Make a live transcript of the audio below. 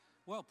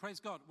Well, praise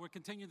God. We're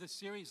continuing this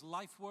series,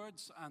 Life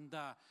Words, and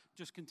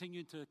just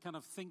continue to kind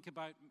of think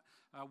about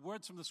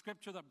words from the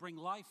Scripture that bring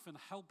life and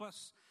help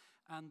us.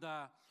 And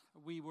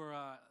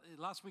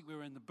last week we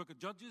were in the book of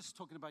Judges,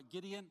 talking about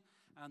Gideon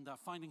and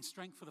finding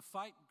strength for the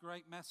fight.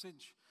 Great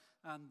message,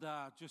 and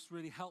just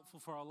really helpful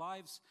for our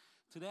lives.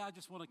 Today I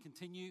just want to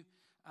continue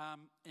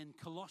in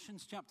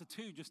Colossians chapter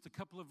 2, just a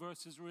couple of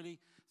verses really,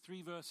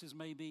 3 verses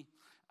maybe,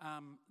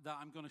 that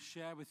I'm going to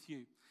share with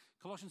you.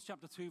 Colossians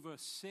chapter 2,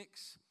 verse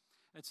 6.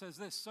 It says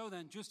this: "So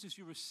then, just as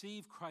you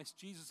receive Christ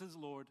Jesus as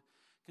Lord,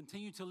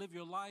 continue to live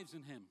your lives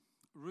in him,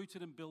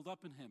 rooted and built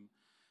up in him,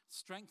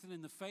 strengthened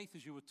in the faith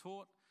as you were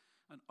taught,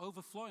 and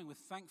overflowing with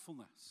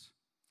thankfulness.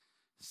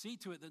 See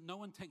to it that no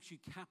one takes you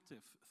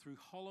captive through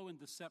hollow and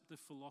deceptive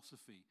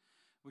philosophy,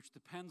 which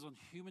depends on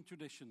human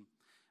tradition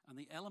and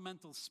the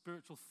elemental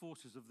spiritual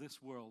forces of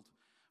this world,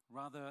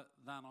 rather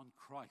than on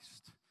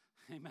Christ."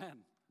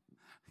 Amen.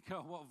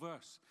 God, what a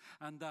verse.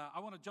 And I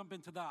want to jump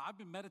into that. I've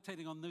been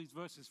meditating on these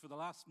verses for the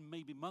last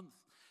maybe month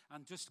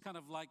and just kind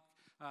of like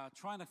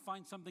trying to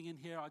find something in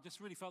here. I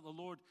just really felt the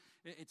Lord,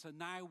 it's a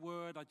now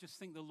word. I just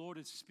think the Lord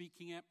is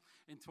speaking it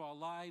into our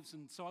lives.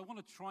 And so I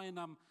want to try and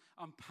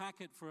unpack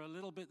it for a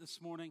little bit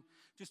this morning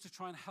just to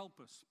try and help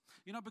us.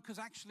 You know, because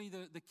actually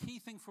the key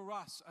thing for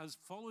us as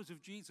followers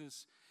of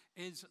Jesus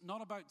is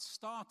not about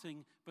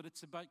starting, but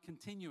it's about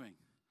continuing.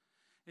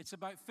 It's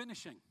about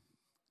finishing.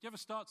 Do you ever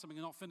start something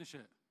and not finish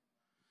it?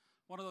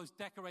 One of those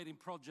decorating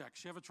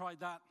projects. You ever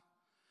tried that?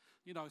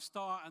 You know,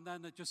 start and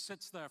then it just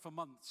sits there for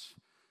months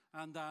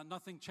and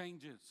nothing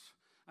changes.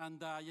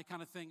 And you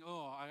kind of think,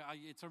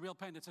 it's a real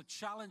pain. It's a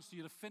challenge to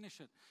you to finish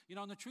it. You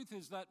know, and the truth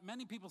is that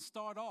many people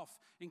start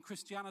off in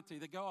Christianity.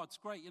 They go, it's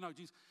great, you know,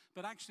 Jesus.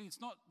 But actually, it's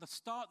not the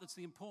start that's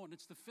the important.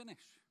 It's the finish.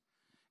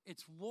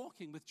 It's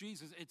walking with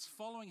Jesus. It's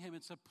following him.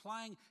 It's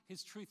applying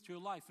his truth to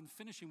your life and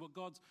finishing what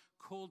God's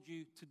called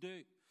you to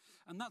do.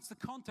 And that's the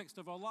context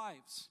of our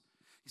lives.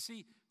 You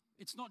see,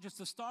 it's not just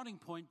a starting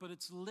point, but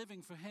it's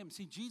living for him.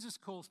 See, Jesus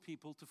calls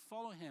people to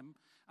follow him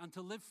and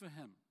to live for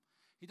him.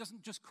 He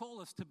doesn't just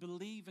call us to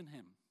believe in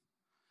him.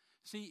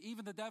 See,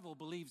 even the devil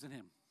believes in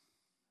him.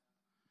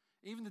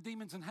 Even the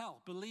demons in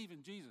hell believe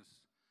in Jesus.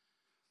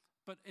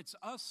 But it's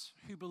us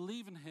who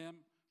believe in him,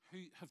 who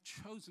have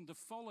chosen to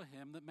follow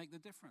him, that make the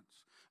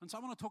difference. And so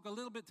I want to talk a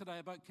little bit today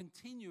about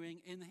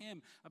continuing in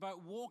him,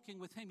 about walking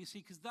with him, you see,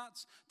 because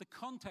that's the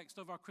context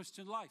of our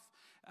Christian life.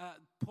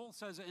 Paul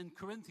says it in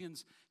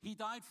Corinthians, he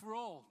died for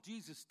all,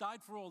 Jesus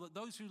died for all, that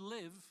those who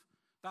live,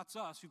 that's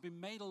us, who've been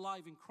made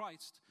alive in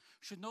Christ,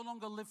 should no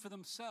longer live for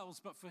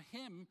themselves, but for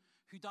him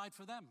who died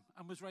for them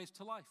and was raised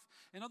to life.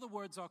 In other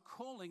words, our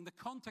calling, the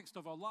context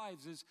of our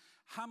lives is,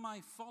 am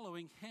I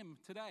following him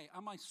today?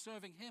 Am I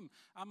serving him?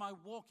 Am I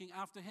walking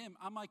after him?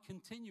 Am I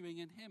continuing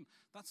in him?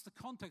 That's the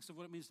context of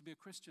what it means to be a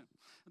Christian.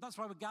 And that's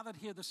why we're gathered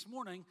here this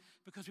morning,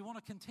 because we want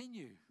to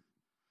continue.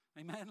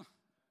 Amen?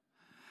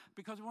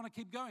 Because we want to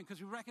keep going, because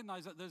we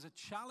recognize that there's a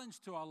challenge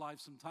to our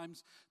lives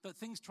sometimes, that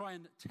things try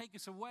and take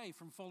us away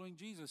from following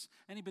Jesus.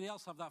 Anybody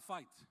else have that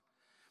fight?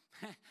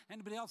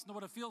 Anybody else know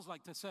what it feels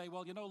like to say,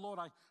 well, you know, Lord,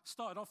 I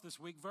started off this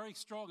week very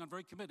strong and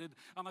very committed,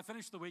 and I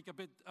finished the week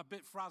a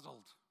bit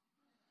frazzled.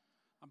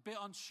 I'm a bit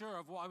unsure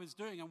of what I was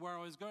doing and where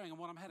I was going and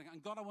what I'm heading.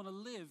 And God, I want to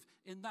live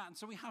in that. And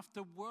so we have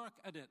to work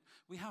at it.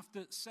 We have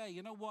to say,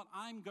 you know what,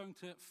 I'm going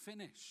to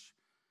finish.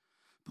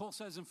 Paul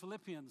says in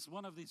Philippians,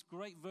 one of these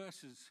great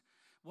verses,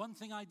 one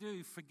thing I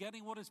do,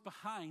 forgetting what is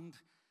behind,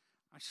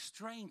 I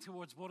strain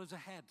towards what is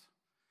ahead.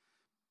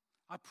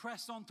 I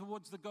press on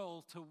towards the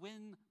goal to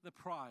win the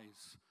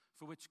prize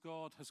for which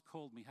God has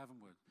called me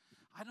heavenward.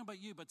 I don't know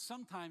about you, but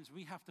sometimes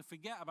we have to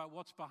forget about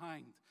what's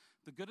behind,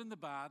 the good and the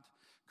bad,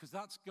 because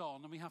that's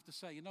gone, and we have to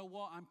say, you know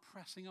what, I'm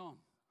pressing on.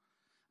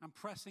 I'm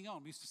pressing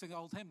on. We used to sing the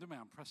old hymn, didn't we?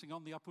 I'm pressing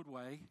on the upward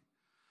way.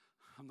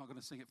 I'm not going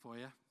to sing it for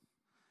you.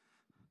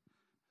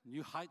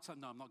 New heights,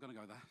 no, I'm not going to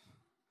go there.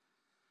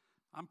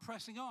 I'm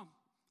pressing on.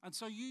 And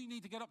so you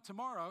need to get up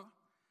tomorrow,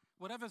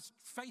 whatever's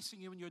facing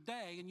you in your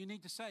day, and you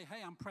need to say,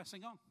 hey, I'm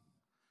pressing on.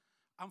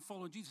 I'm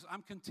following Jesus.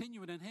 I'm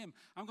continuing in him.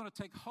 I'm going to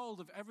take hold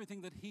of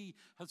everything that he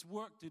has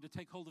worked to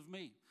take hold of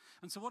me.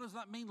 And so what does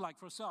that mean like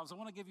for ourselves? I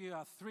want to give you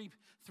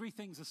three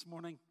things this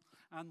morning,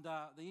 and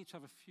they each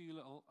have a few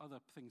little other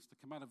things to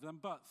come out of them.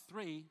 But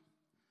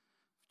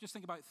just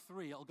think about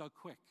 3, it'll go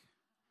quick.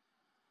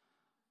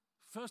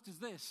 First is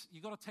this: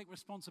 you've got to take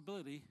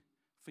responsibility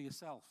for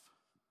yourself.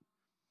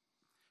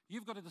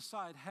 You've got to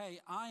decide, hey,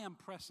 I am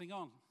pressing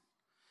on.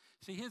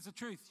 See, here's the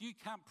truth. You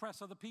can't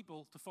press other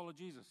people to follow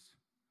Jesus.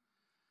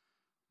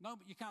 No,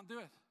 but you can't do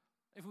it.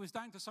 If it was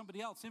down to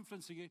somebody else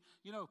influencing you,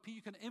 you know,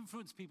 you can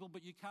influence people,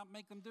 but you can't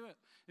make them do it.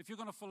 If you're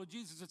going to follow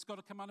Jesus, it's got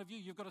to come out of you.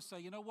 You've got to say,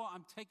 you know what,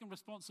 I'm taking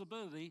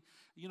responsibility.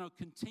 You know,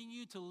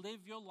 continue to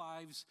live your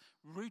lives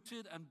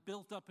rooted and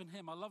built up in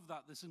him. I love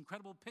that, this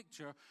incredible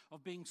picture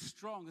of being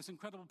strong, this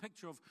incredible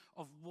picture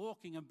of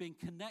walking and being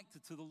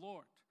connected to the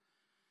Lord.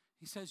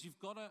 He says you've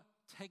got to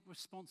take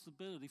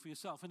responsibility for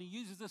yourself. And he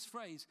uses this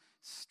phrase,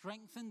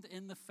 strengthened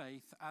in the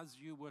faith as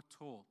you were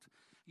taught.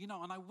 You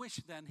know, and I wish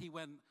then he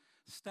went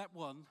step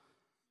 1,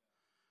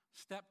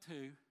 step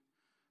 2,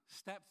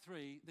 Step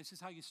 3, this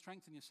is how you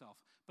strengthen yourself.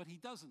 But he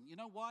doesn't. You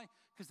know why?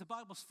 Because the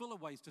Bible's full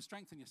of ways to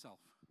strengthen yourself.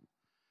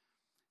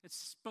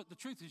 But the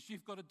truth is,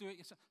 you've got to do it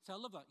yourself. So I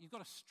love that. You've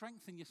got to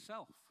strengthen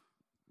yourself.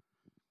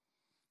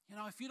 You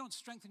know, if you don't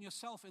strengthen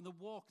yourself in the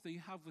walk that you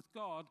have with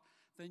God,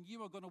 then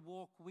you are going to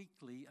walk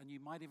weakly and you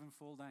might even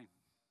fall down.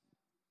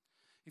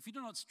 If you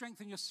do not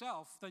strengthen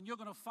yourself, then you're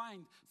going to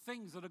find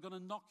things that are going to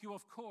knock you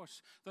off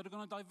course, that are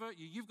going to divert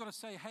you. You've got to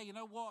say, hey, you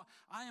know what?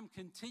 I am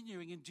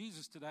continuing in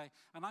Jesus today,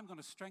 and I'm going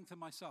to strengthen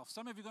myself.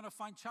 Some of you are going to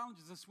find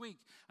challenges this week,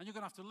 and you're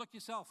going to have to look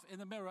yourself in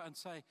the mirror and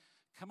say,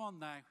 come on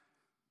now,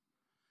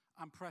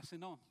 I'm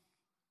pressing on.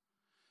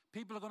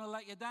 People are going to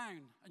let you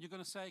down, and you're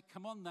going to say,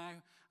 come on now,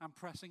 I'm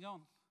pressing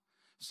on.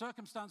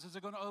 Circumstances are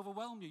going to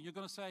overwhelm you. You're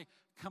going to say,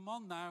 come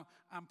on now,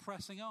 I'm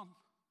pressing on.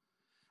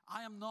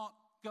 I am not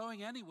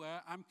going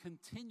anywhere. I'm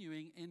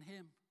continuing in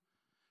him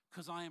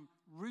because I am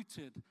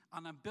rooted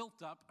and I'm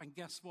built up, and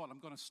guess what? I'm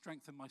going to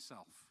strengthen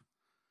myself.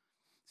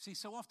 See,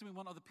 so often we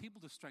want other people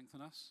to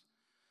strengthen us.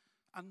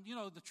 And, you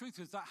know, the truth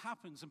is that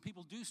happens and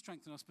people do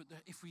strengthen us. But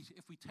if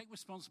we take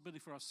responsibility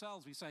for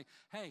ourselves, we say,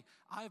 hey,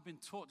 I have been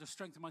taught to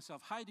strengthen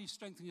myself. How do you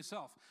strengthen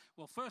yourself?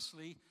 Well,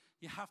 firstly,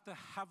 you have to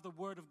have the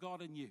word of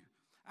God in you.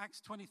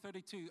 Acts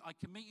 20:32, I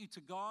commit you to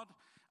God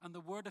and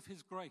the word of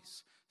his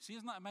grace. See,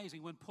 isn't that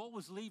amazing? When Paul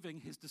was leaving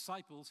his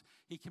disciples,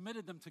 he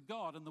committed them to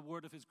God and the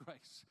word of his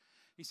grace.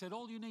 He said,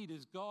 all you need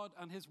is God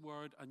and his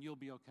word and you'll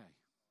be okay.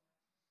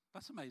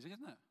 That's amazing,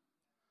 isn't it?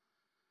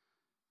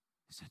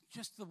 He said,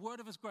 just the word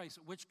of his grace,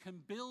 which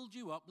can build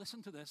you up,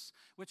 listen to this,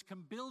 which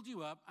can build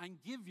you up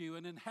and give you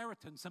an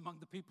inheritance among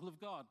the people of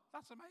God.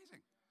 That's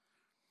amazing.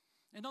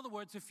 In other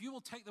words, if you will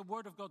take the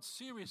word of God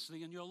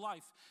seriously in your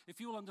life, if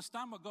you will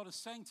understand what God is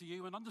saying to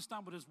you and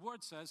understand what his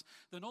word says,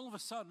 then all of a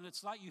sudden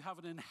it's like you have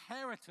an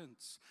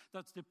inheritance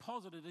that's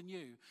deposited in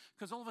you.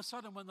 Because all of a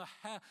sudden when the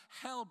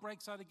hell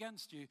breaks out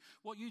against you,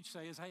 what you'd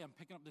say is, hey, I'm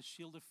picking up this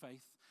shield of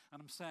faith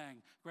and I'm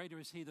saying, greater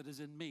is he that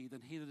is in me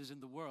than he that is in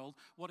the world.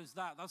 What is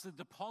that? That's the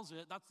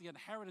deposit. That's the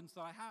inheritance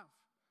that I have.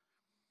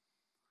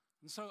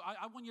 And so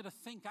I want you to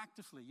think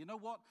actively. You know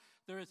what?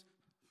 There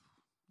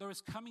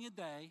is coming a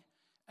day,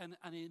 and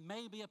it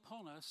may be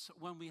upon us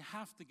when we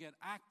have to get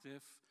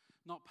active,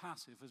 not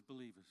passive as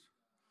believers.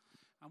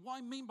 And what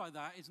I mean by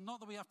that is not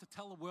that we have to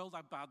tell the world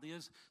how bad it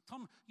is.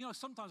 Tom, you know,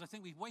 sometimes I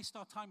think we waste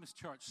our time as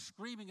church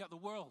screaming at the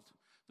world.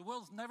 The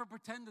world's never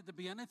pretended to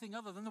be anything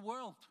other than the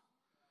world.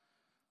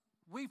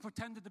 We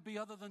pretended to be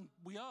other than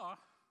we are.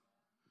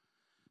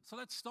 So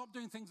let's stop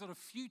doing things that are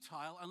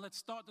futile and let's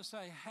start to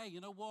say, hey,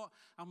 you know what?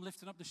 I'm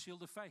lifting up the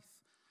shield of faith.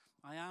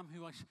 I am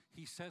who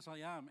he says I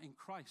am. In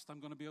Christ, I'm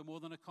going to be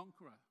more than a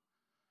conqueror.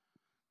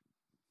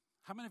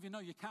 How many of you know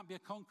you can't be a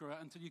conqueror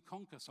until you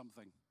conquer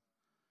something?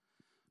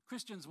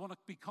 Christians want to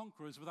be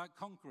conquerors without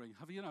conquering.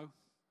 Have you know?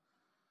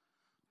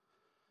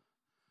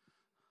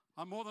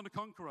 I'm more than a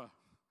conqueror.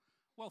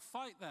 Well,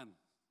 fight then.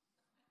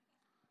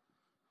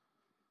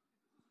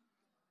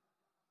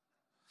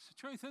 It's the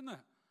truth, isn't it?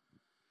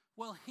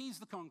 Well, he's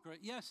the conqueror.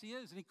 Yes, he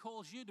is. And he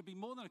calls you to be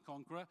more than a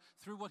conqueror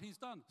through what he's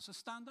done. So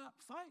stand up,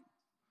 fight.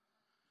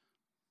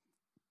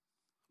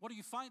 What are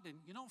you fighting?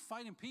 You're not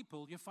fighting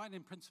people. You're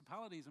fighting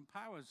principalities and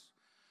powers.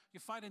 You're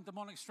fighting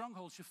demonic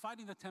strongholds. You're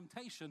fighting the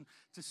temptation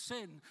to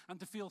sin and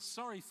to feel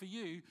sorry for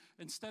you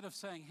instead of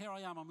saying, here I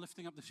am, I'm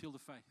lifting up the shield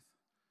of faith.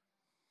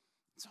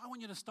 So I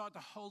want you to start to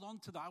hold on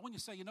to that. I want you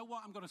to say, you know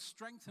what? I'm going to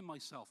strengthen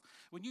myself.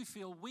 When you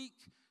feel weak,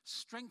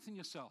 strengthen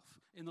yourself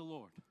in the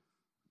Lord.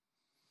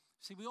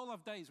 See, we all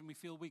have days when we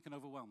feel weak and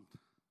overwhelmed.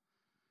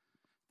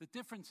 The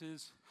difference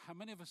is how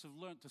many of us have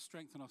learned to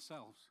strengthen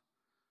ourselves.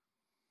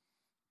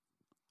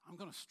 I'm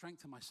going to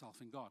strengthen myself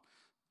in God.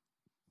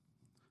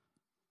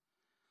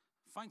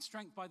 Find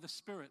strength by the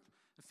Spirit.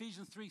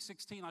 Ephesians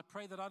 3:16, I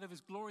pray that out of his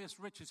glorious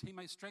riches he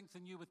may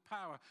strengthen you with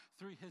power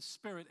through his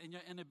Spirit in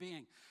your inner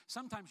being.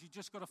 Sometimes you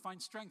just got to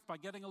find strength by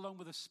getting along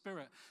with the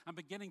Spirit and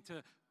beginning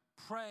to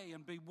pray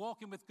and be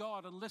walking with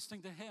God and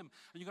listening to him.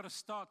 And you've got to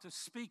start to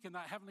speak in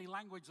that heavenly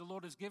language the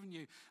Lord has given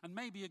you. And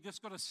maybe you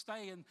just got to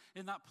stay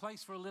in that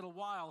place for a little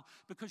while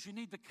because you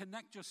need to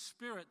connect your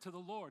spirit to the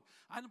Lord.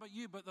 I don't know about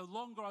you, but the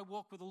longer I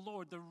walk with the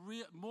Lord, the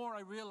more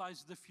I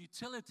realize the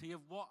futility of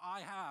what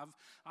I have.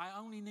 I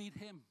only need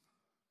him.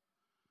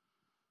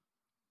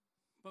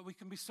 But we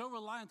can be so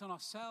reliant on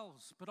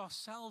ourselves, but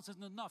ourselves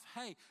isn't enough.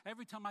 Hey,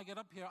 every time I get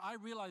up here, I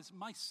realize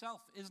myself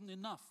isn't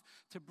enough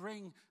to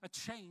bring a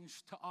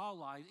change to our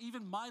lives,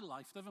 even my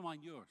life, never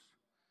mind yours.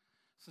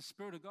 It's the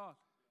Spirit of God.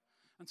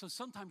 And so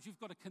sometimes you've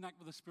got to connect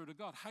with the Spirit of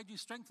God. How do you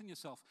strengthen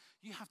yourself?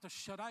 You have to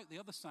shut out the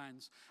other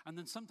sounds, and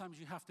then sometimes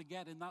you have to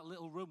get in that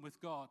little room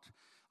with God.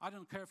 I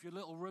don't care if your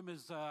little room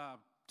is a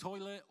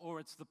toilet or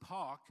it's the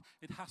park.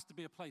 It has to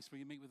be a place where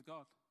you meet with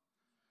God.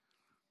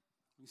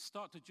 You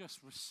start to just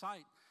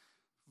recite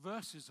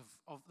verses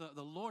of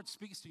the Lord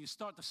speaks to you. You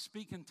start to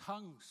speak in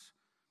tongues.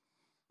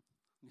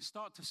 You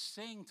start to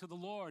sing to the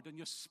Lord and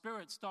your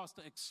spirit starts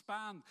to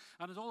expand.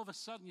 And as all of a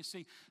sudden you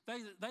see,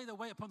 they that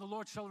wait upon the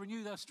Lord shall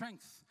renew their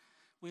strength.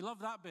 We love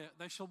that bit.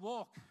 They shall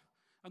walk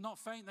and not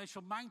faint. They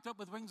shall mount up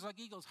with wings like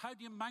eagles. How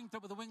do you mount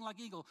up with a wing like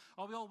eagle?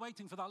 Are we all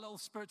waiting for that little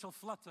spiritual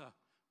flutter?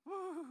 Woo!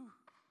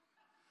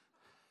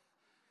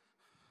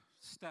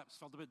 Steps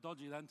felt a bit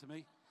dodgy then to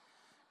me.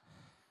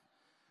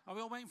 Are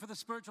we all waiting for the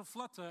spiritual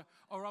flutter,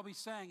 or are we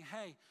saying,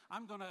 hey,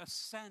 I'm going to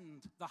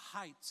ascend the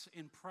heights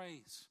in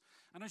praise?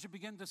 And as you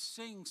begin to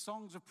sing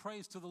songs of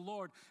praise to the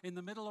Lord in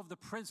the middle of the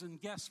prison,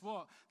 guess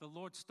what? The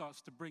Lord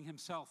starts to bring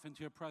himself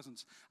into your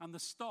presence. And the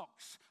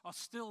stocks are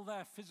still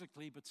there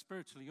physically, but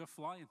spiritually you're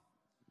flying.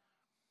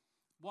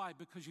 Why?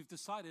 Because you've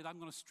decided, I'm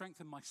going to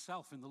strengthen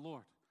myself in the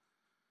Lord.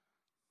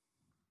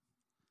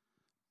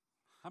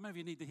 How many of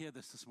you need to hear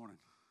this morning?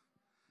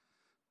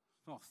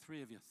 Oh,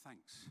 3 of you,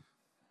 thanks.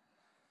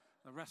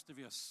 The rest of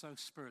you are so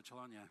spiritual,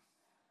 aren't you?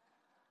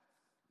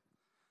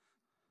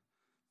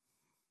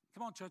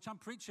 Come on, church, I'm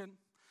preaching.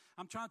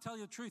 I'm trying to tell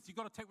you the truth. You've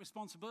got to take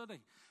responsibility.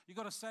 You've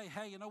got to say,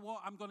 hey, you know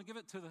what? I'm going to give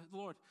it to the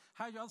Lord.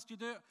 How else do you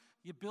do it?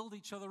 You build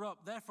each other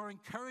up. Therefore,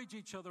 encourage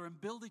each other and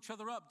build each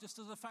other up, just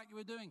as the fact you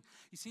were doing.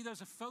 You see,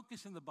 there's a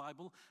focus in the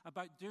Bible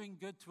about doing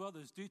good to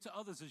others. Do to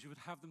others as you would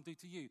have them do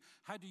to you.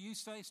 How do you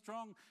stay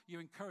strong? You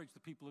encourage the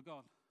people of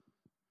God.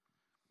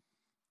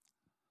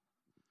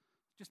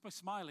 Just by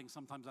smiling,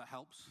 sometimes that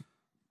helps.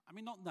 I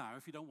mean, not now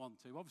if you don't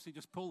want to. Obviously,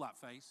 just pull that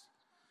face.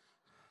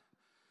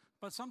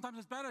 But sometimes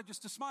it's better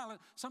just to smile.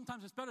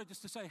 Sometimes it's better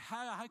just to say,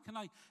 how can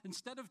I,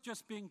 instead of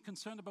just being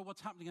concerned about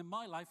what's happening in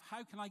my life,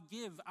 how can I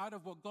give out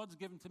of what God's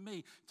given to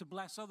me to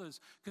bless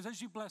others? Because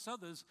as you bless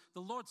others,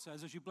 the Lord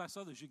says, as you bless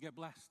others, you get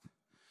blessed.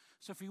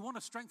 So if you want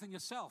to strengthen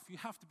yourself, you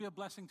have to be a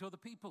blessing to other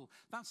people.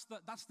 That's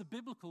the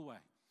biblical way.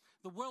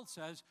 The world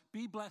says,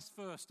 be blessed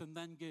first and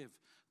then give.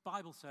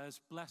 Bible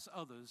says, bless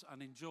others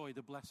and enjoy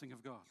the blessing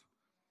of God.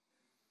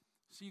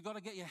 So you've got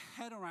to get your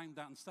head around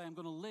that and say, I'm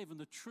going to live in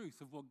the truth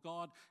of what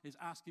God is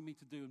asking me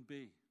to do and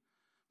be.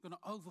 I'm going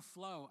to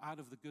overflow out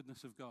of the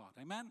goodness of God.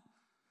 Amen?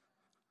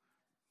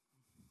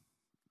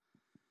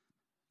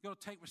 You've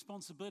got to take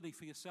responsibility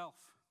for yourself.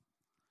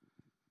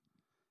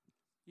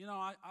 You know,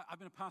 I've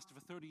been a pastor for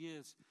 30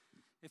 years.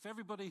 If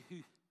everybody who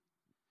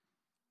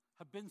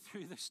had been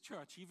through this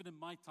church, even in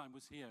my time,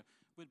 was here,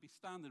 we'd be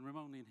standing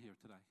remotely in here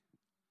today.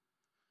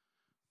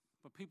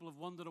 But people have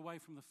wandered away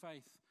from the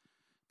faith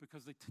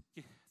because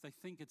they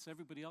think it's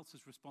everybody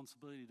else's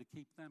responsibility to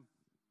keep them.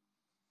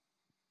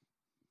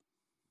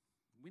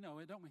 We know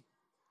it, don't we?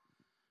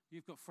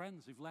 You've got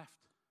friends who've left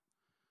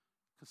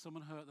because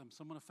someone hurt them,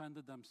 someone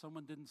offended them,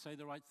 someone didn't say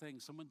the right thing,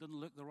 someone didn't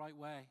look the right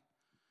way.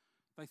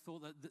 They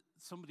thought that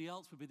somebody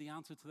else would be the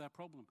answer to their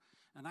problem.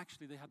 And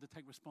actually, they had to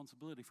take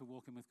responsibility for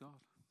walking with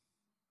God.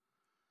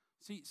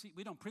 See,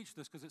 we don't preach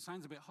this because it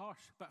sounds a bit harsh.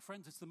 But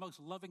friends, it's the most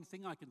loving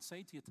thing I can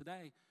say to you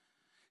today,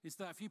 is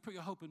that if you put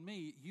your hope in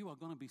me, you are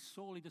going to be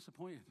sorely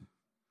disappointed.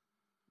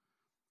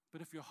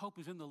 But if your hope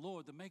is in the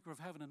Lord, the maker of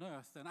heaven and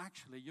earth, then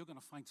actually you're going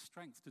to find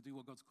strength to do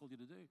what God's called you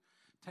to do.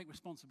 Take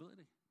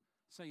responsibility.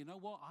 Say, you know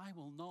what? I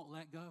will not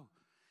let go.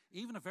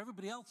 Even if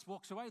everybody else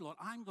walks away, Lord,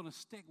 I'm going to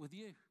stick with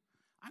you.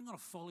 I'm going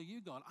to follow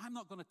you, God. I'm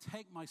not going to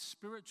take my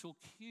spiritual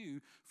cue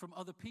from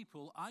other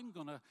people. I'm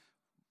going to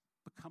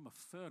become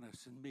a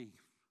furnace in me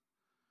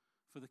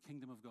for the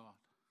kingdom of God.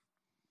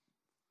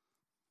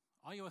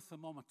 Are you a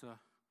thermometer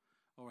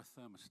or a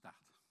thermostat?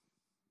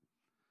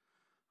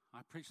 I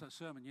preached that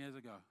sermon years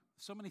ago.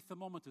 So many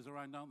thermometers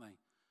around, aren't they?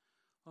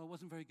 Oh, it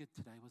wasn't very good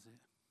today, was it?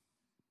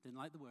 Didn't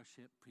like the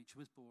worship. Preacher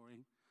was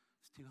boring.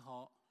 It's too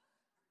hot.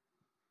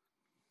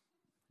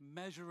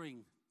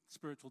 Measuring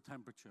spiritual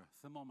temperature,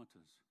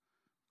 thermometers.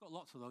 Got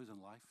lots of those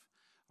in life.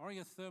 Or are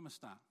you a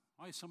thermostat?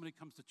 Or are you somebody who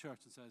comes to church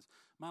and says,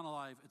 man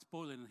alive, it's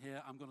boiling in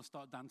here. I'm going to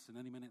start dancing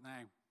any minute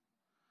now.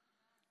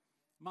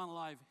 Man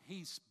alive,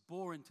 he's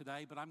boring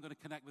today, but I'm going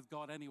to connect with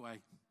God anyway.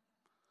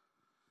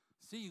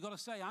 See, you've got to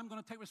say, I'm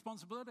going to take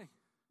responsibility.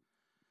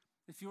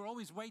 If you're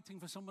always waiting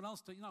for someone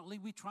else to,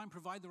 we try and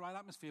provide the right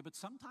atmosphere, but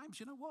sometimes,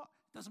 you know what?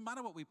 It doesn't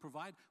matter what we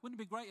provide. Wouldn't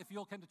it be great if you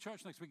all came to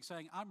church next week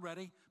saying, I'm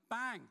ready,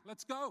 bang,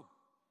 let's go.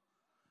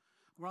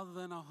 Rather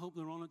than, I hope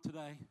they're on it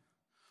today.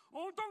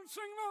 Oh, don't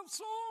sing that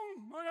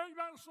song. I hate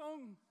that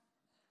song.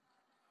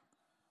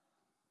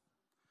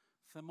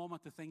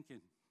 Thermometer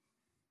thinking.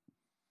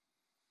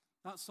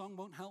 That song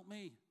won't help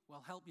me.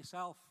 Well, help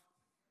yourself.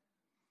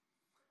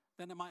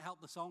 Then it might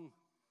help the song.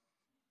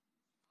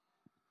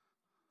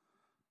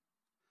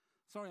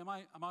 Sorry, am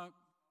I?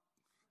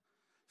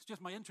 It's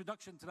just my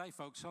introduction today,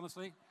 folks,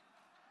 honestly.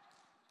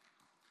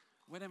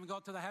 We haven't even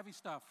got to the heavy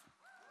stuff.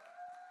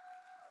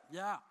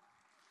 Yeah.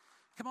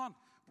 Come on,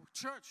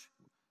 church.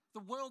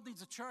 The world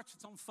needs a church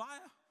that's on fire.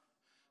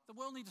 The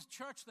world needs a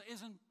church that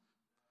isn't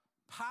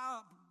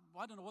I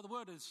don't know what the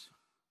word is.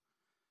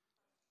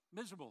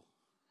 Miserable.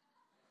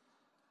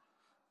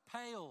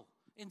 Pale.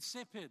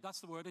 Insipid.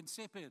 That's the word,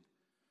 insipid.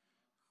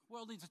 The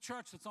world needs a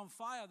church that's on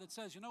fire that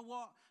says, you know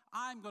what?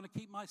 I'm going to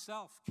keep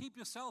myself. Keep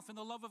yourself in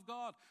the love of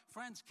God.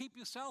 Friends, keep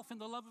yourself in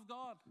the love of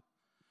God.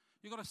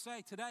 You've got to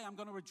say, today I'm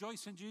going to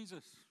rejoice in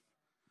Jesus.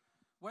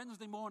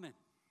 Wednesday morning,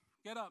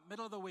 get up,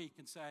 middle of the week,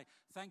 and say,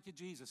 thank you,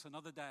 Jesus,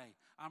 another day.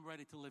 I'm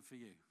ready to live for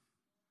you.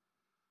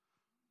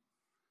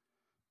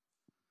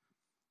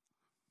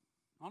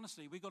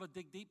 Honestly, we've got to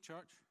dig deep,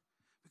 church.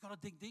 We've got to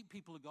dig deep,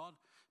 people of God,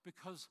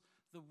 because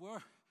the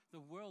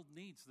world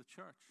needs the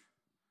church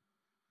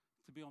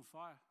to be on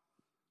fire.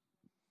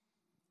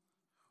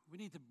 We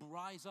need to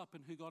rise up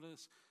in who God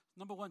is.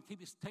 Number one,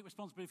 take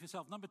responsibility for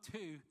yourself. Number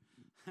two,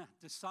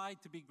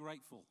 decide to be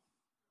grateful.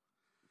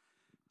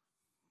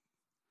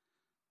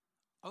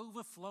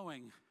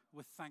 Overflowing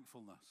with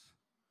thankfulness.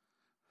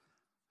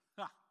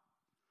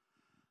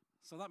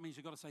 So that means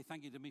you've got to say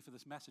thank you to me for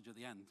this message at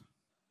the end.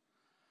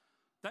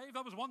 Dave,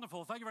 that was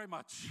wonderful. Thank you very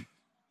much.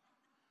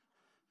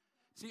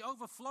 See,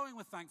 overflowing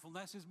with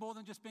thankfulness is more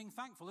than just being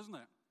thankful, isn't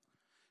it?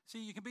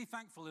 See, you can be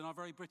thankful in our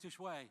very British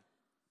way.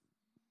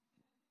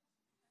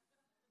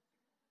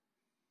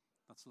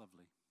 That's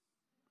lovely.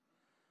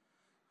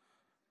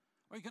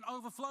 Or you can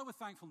overflow with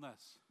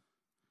thankfulness.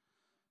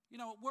 You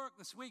know, at work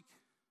this week,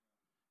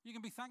 you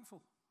can be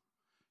thankful.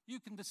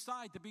 You can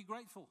decide to be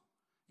grateful.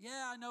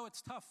 Yeah, I know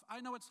it's tough. I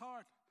know it's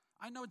hard.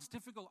 I know it's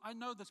difficult. I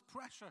know there's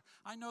pressure.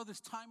 I know there's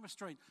time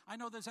restraint. I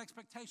know there's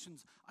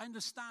expectations. I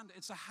understand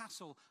it's a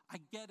hassle. I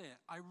get it.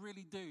 I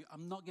really do.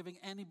 I'm not giving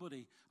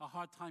anybody a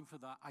hard time for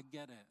that. I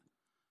get it.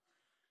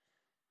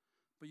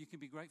 But you can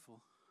be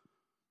grateful.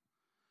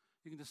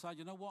 You can decide,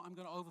 you know what? I'm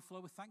going to overflow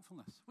with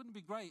thankfulness. Wouldn't it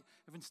be great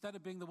if instead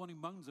of being the one who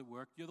moans at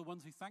work, you're the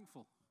ones who're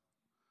thankful?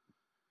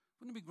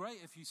 Wouldn't it be great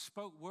if you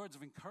spoke words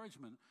of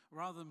encouragement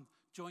rather than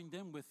joined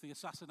in with the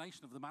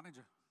assassination of the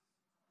manager?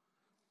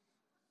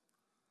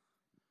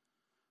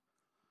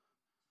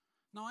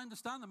 Now, I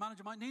understand the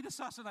manager might need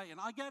assassinating.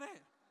 I get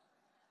it.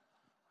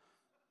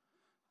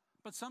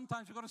 But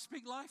sometimes we've got to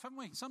speak life, haven't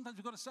we? Sometimes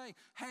we've got to say,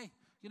 hey,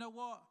 you know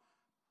what?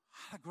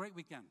 I had a great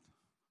weekend.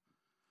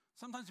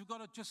 Sometimes we've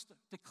got to just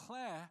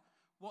declare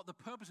what the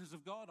purposes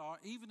of God are,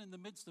 even in the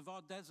midst of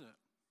our desert.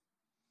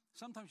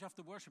 Sometimes you have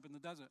to worship in the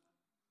desert.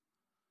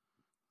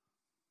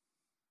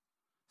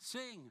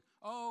 Sing,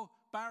 oh,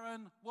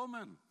 barren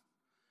woman,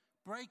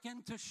 break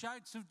into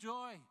shouts of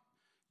joy.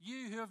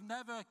 You who have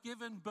never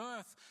given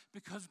birth,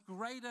 because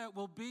greater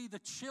will be the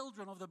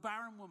children of the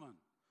barren woman.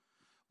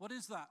 What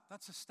is that?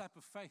 That's a step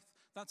of faith.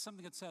 That's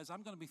something that says,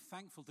 I'm going to be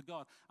thankful to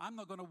God. I'm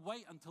not going to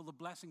wait until the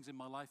blessings in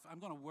my life. I'm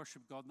going to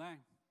worship God now.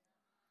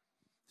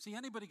 See,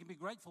 anybody can be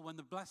grateful when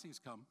the blessings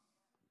come.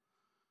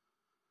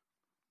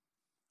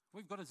 What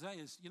we've got to say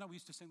is, you know, we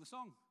used to sing the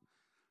song,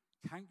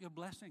 count your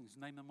blessings,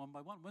 name them one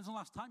by one. When's the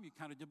last time you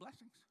counted your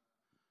blessings?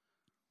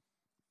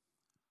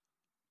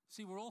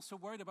 See, we're also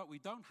worried about what we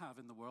don't have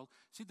in the world.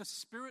 See, the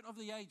spirit of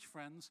the age,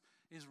 friends,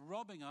 is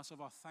robbing us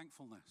of our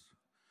thankfulness.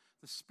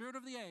 The spirit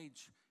of the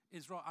age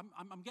is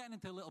I'm getting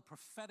into a little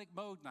prophetic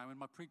mode now in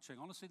my preaching.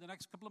 Honestly, the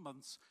next couple of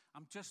months,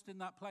 I'm just in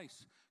that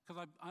place.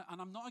 And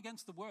I'm not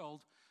against the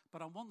world,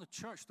 but I want the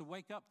church to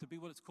wake up to be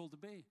what it's called to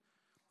be.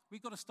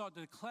 We've got to start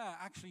to declare,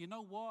 actually, you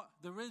know what?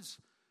 There is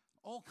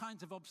all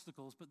kinds of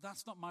obstacles, but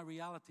that's not my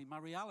reality. My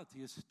reality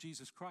is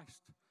Jesus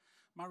Christ.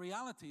 My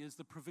reality is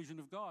the provision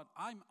of God.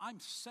 I'm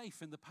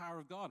safe in the power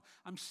of God.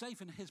 I'm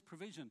safe in his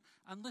provision.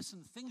 And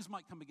listen, things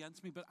might come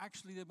against me, but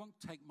actually they won't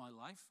take my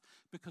life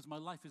because my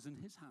life is in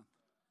his hand.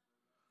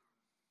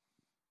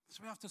 So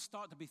we have to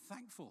start to be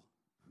thankful.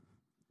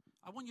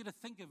 I want you to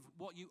think of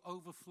what you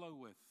overflow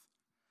with,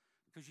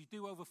 because you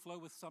do overflow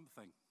with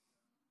something.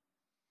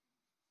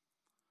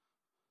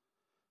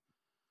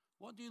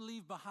 What do you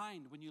leave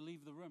behind when you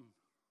leave the room?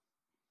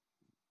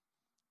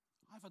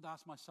 I've had to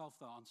ask myself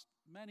that on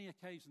many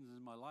occasions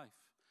in my life,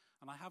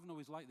 and I haven't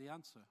always liked the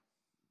answer.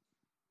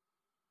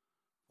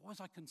 What was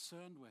I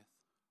concerned with?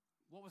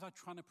 What was I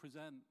trying to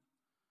present?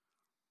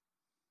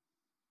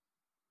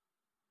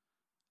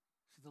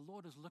 See, the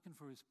Lord is looking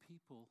for his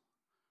people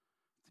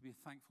to be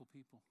a thankful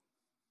people.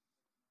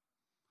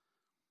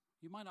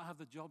 You might not have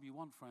the job you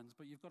want, friends,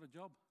 but you've got a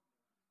job.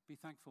 Be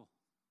thankful.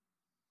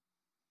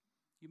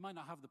 You might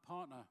not have the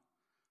partner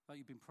that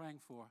you've been praying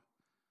for.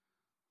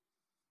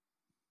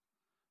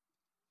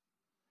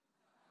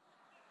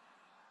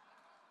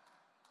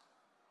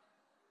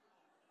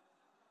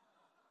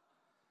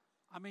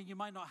 I mean, you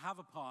might not have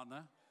a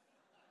partner.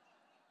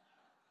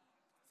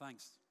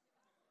 Thanks.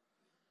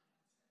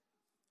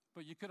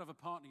 But you could have a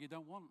partner you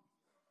don't want.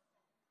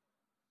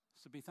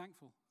 So be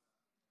thankful.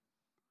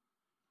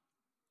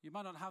 You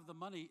might not have the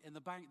money in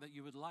the bank that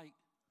you would like,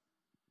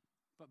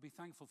 but be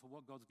thankful for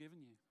what God's given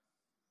you.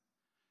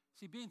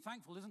 See, being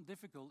thankful isn't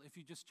difficult if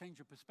you just change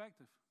your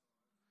perspective.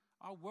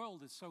 Our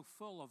world is so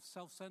full of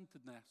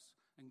self-centeredness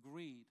and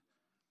greed,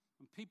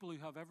 and people who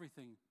have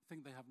everything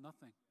think they have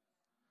nothing.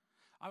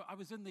 I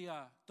was in the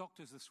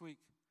doctor's this week,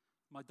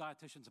 my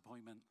dietitian's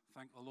appointment,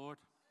 thank the Lord.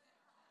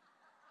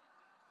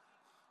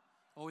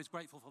 Always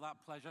grateful for that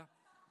pleasure.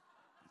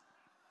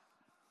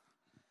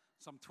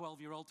 Some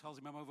 12-year-old tells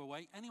him I'm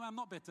overweight. Anyway, I'm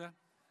not bitter.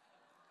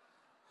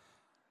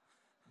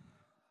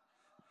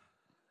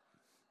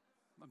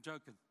 I'm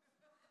joking.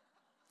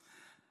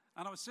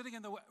 And I was sitting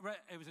it was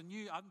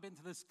I hadn't been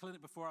to this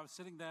clinic before. I was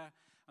sitting there,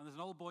 and there's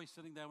an old boy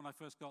sitting there when I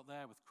first got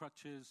there with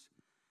crutches.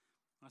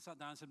 And I sat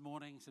down and said,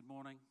 morning. He said,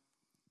 morning.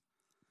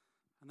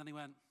 And then he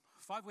went,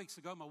 5 weeks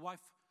ago, my wife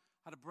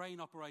had a brain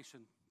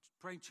operation,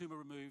 brain tumor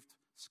removed,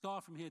 scar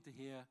from here to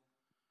here.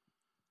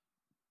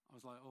 I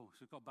was like, oh,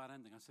 she's got a bad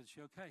ending. I said, is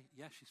she okay?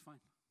 Yeah, she's fine.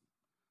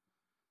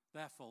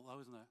 Their fault, though,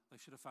 isn't it? They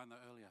should have found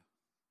that earlier.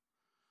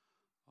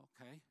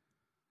 Okay.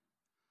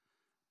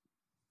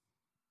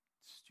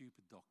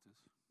 Stupid doctors.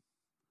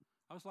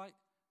 I was like,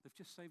 they've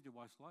just saved your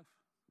wife's life.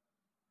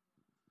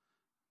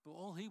 But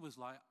all he was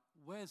like,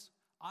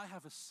 I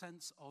have a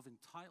sense of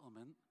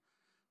entitlement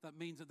that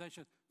means that they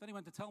should. Then he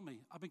went to tell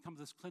me, I've been coming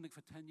to this clinic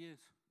for 10 years.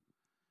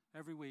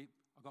 Every week,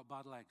 I've got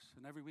bad legs.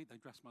 And every week, they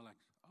dress my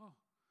legs. Oh.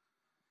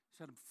 He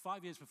said,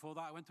 5 years before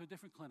that, I went to a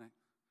different clinic.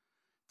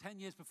 10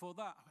 years before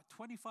that,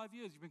 25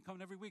 years, you've been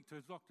coming every week to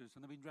his doctors,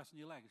 and they've been dressing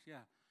your legs.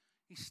 Yeah.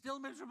 He's still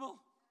miserable.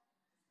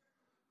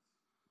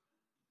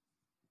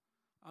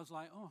 I was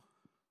like, oh.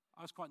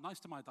 I was quite nice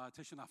to my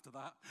dietitian after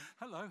that.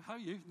 Hello, how are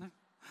you?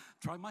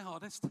 Trying my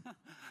hardest.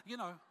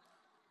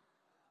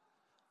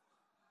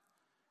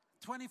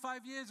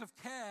 25 years of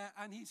care,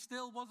 and he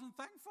still wasn't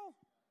thankful.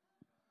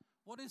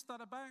 What is that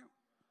about?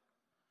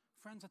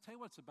 Friends, I tell you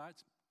what it's about.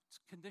 It's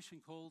a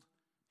condition called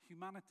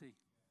humanity.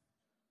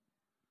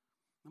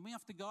 And we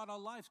have to guard our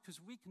lives because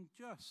we can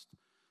just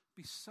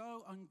be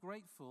so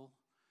ungrateful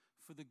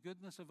for the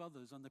goodness of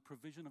others and the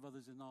provision of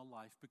others in our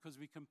life because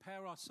we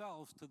compare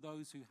ourselves to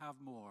those who have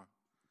more.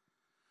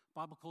 The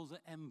Bible calls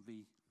it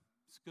envy.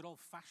 It's a good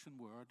old-fashioned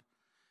word,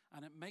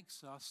 and it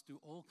makes us do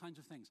all kinds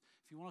of things.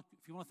 If you want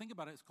to think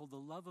about it, it's called the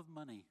love of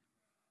money,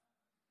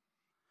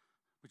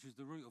 which is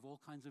the root of all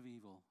kinds of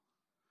evil.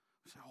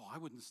 You say, oh, I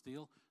wouldn't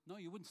steal. No,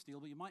 you wouldn't steal,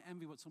 but you might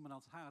envy what someone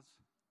else has.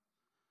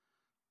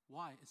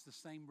 Why? It's the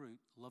same root,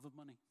 love of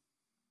money.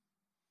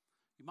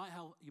 You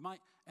might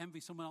envy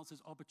someone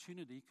else's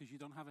opportunity because you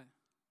don't have it.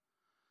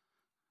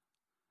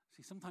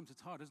 See, sometimes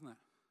it's hard, isn't it?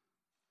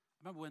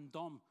 I remember when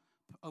Dom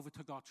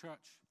overtook our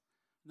church,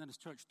 and then his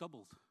church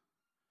doubled.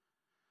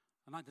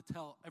 And I had to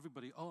tell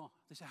everybody, oh,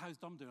 they said, how's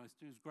Dom doing? I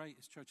said, it was great.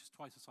 His church is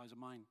twice the size of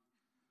mine.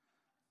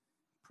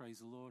 Praise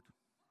the Lord.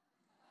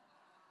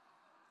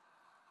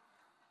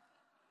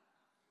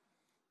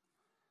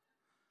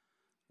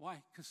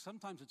 Why? Because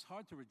sometimes it's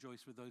hard to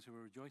rejoice with those who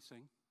are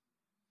rejoicing.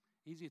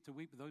 Easier to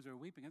weep with those who are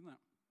weeping, isn't it?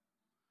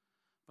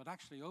 But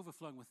actually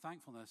overflowing with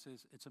thankfulness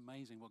it's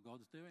amazing what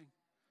God's doing.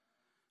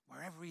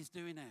 Wherever he's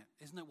doing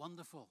it, isn't it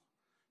wonderful?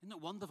 Isn't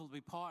it wonderful to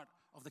be part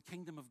of the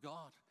kingdom of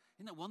God?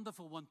 Isn't it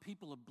wonderful when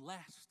people are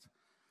blessed?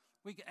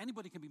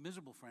 Anybody can be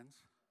miserable, friends.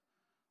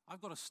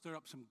 I've got to stir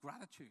up some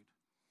gratitude.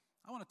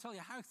 I want to tell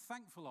you, how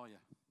thankful are you?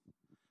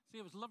 See,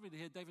 it was lovely to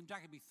hear Dave and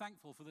Jackie be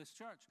thankful for this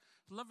church.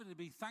 It's lovely to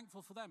be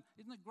thankful for them.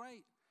 Isn't it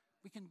great?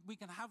 We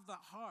can have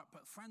that heart.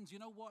 But friends, you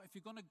know what? If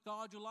you're going to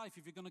guard your life,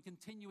 if you're going to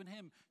continue in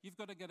him, you've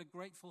got to get a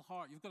grateful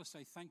heart. You've got to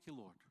say, thank you,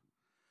 Lord.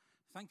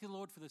 Thank you,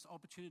 Lord, for this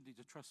opportunity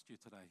to trust you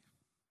today.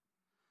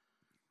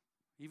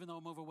 Even though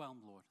I'm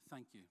overwhelmed, Lord,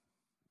 thank you.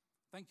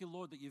 Thank you,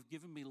 Lord, that you've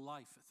given me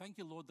life. Thank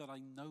you, Lord, that I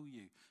know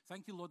you.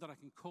 Thank you, Lord, that I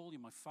can call you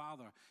my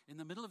Father. In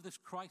the middle of this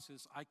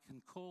crisis, I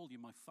can call you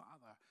my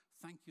Father.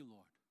 Thank you,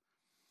 Lord.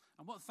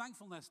 And what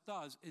thankfulness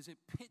does is it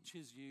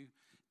pitches you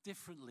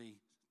differently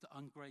to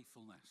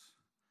ungratefulness.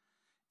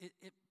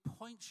 It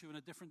points you in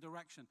a different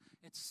direction.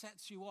 It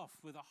sets you off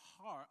with a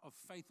heart of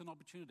faith and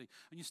opportunity.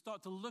 And you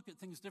start to look at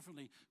things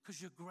differently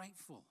because you're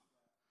grateful,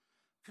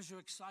 because you're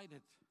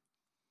excited.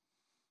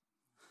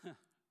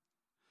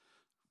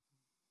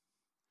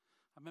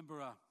 I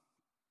remember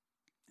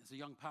as a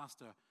young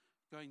pastor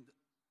going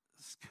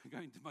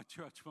to my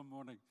church one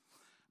morning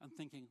and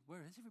thinking, where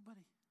is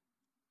everybody?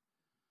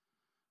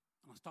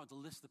 And I started to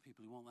list the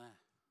people who weren't there,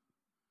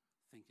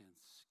 thinking,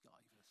 skivers.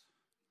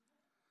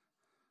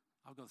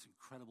 I've got this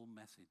incredible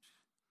message.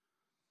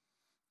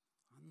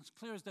 And as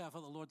clear as day, I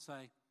felt the Lord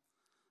say,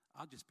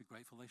 I'll just be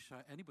grateful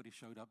anybody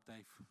showed up,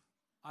 Dave.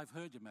 I've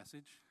heard your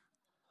message.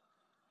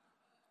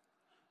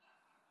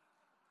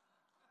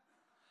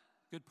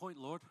 Good point,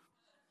 Lord.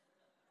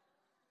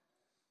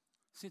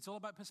 See, it's all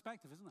about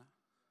perspective, isn't it?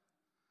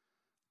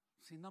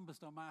 See, numbers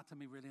don't matter to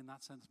me really in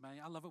that sense,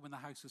 mate. I love it when the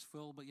house is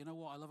full, but you know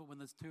what? I love it when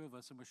there's two of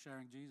us and we're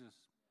sharing Jesus.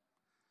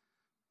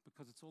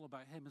 Because it's all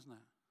about him, isn't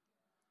it?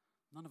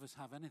 None of us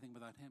have anything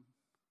without him.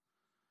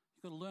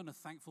 You've got to learn a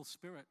thankful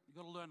spirit. You've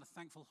got to learn a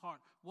thankful heart.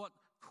 What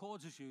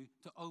causes you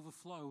to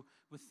overflow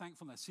with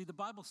thankfulness? See, the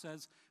Bible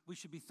says we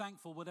should be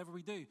thankful whatever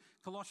we do.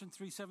 Colossians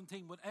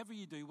 3:17, whatever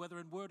you do, whether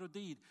in word or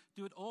deed,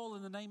 do it all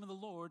in the name of the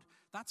Lord.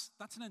 That's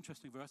an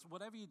interesting verse.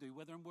 Whatever you do,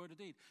 whether in word or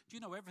deed. Do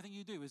you know everything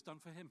you do is done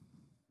for him?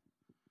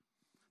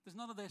 There's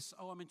none of this,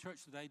 oh, I'm in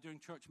church today doing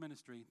church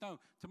ministry. No,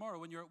 tomorrow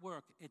when you're at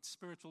work, it's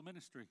spiritual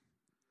ministry.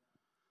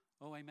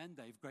 Oh, amen,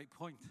 Dave. Great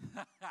point.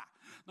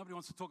 Nobody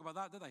wants to talk about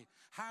that, do they?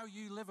 How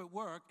you live at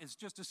work is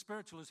just as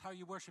spiritual as how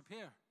you worship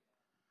here.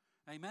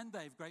 Amen,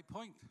 Dave. Great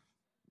point.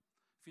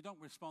 If you don't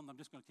respond, I'm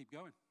just going to keep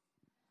going.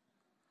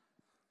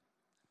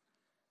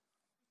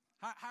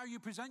 How you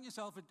present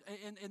yourself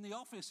in the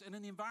office and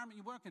in the environment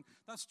you work in,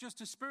 that's just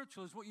as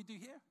spiritual as what you do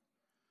here.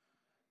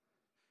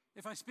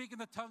 If I speak in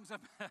the tongues of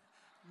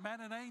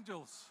men and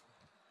angels,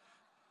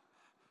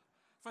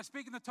 if I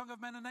speak in the tongue of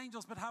men and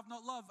angels but have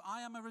not love,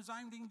 I am a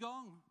resounding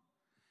gong.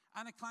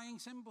 and a clanging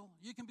cymbal.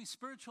 You can be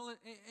spiritual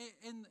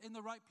in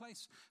the right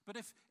place. But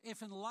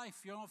if in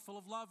life you're not full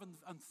of love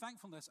and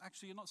thankfulness,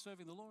 actually you're not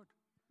serving the Lord.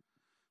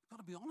 We've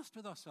got to be honest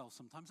with ourselves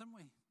sometimes, haven't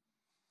we?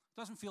 It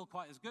doesn't feel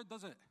quite as good,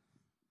 does it?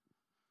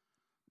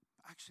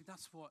 Actually,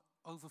 that's what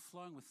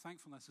overflowing with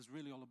thankfulness is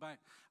really all about.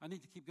 I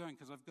need to keep going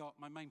because I've got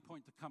my main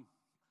point to come.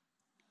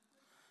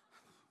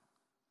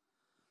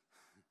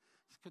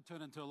 This could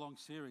turn into a long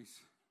series.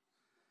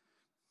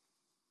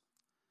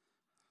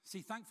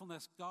 See,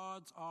 thankfulness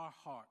guards our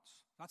hearts.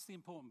 That's the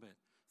important bit.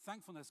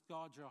 Thankfulness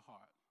guards your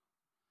heart.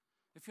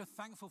 If you're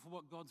thankful for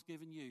what God's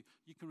given you,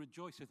 you can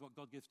rejoice with what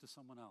God gives to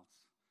someone else.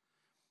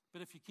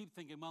 But if you keep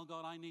thinking, well,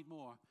 God, I need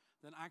more,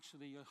 then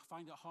actually you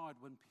find it hard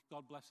when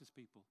God blesses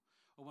people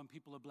or when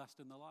people are blessed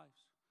in their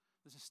lives.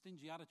 There's a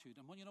stingy attitude.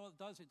 And you know what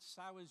it does? It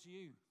sours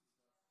you.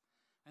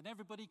 And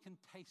everybody can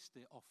taste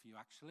it off you,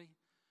 actually,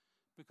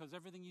 because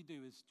everything you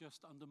do is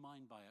just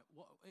undermined by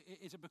it.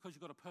 Is it because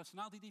you've got a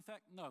personality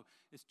defect? No.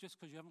 It's just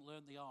because you haven't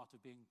learned the art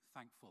of being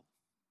thankful.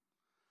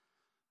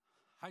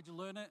 How'd you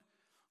learn it?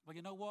 Well,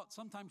 you know what?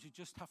 Sometimes you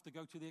just have to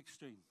go to the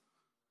extreme.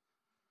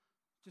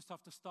 Just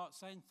have to start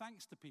saying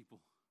thanks to people.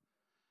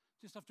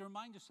 Just have to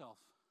remind yourself,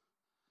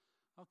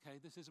 okay,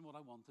 this isn't what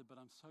I wanted, but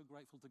I'm so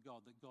grateful to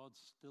God that God's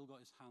still got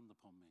his hand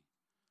upon me.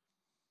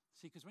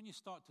 See, because when you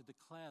start to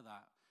declare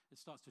that, it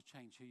starts to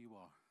change who you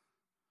are.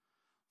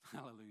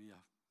 Hallelujah.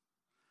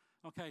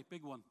 Okay,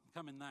 big one,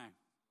 coming now.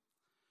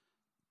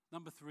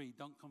 Number 3,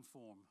 don't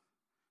conform.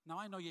 Now,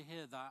 I know you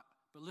hear that,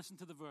 but listen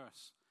to the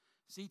verse.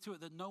 See to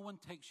it that no one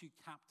takes you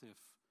captive.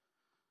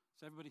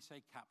 So everybody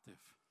say captive.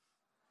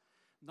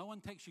 No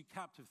one takes you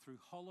captive through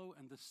hollow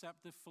and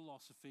deceptive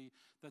philosophy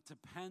that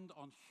depend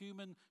on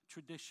human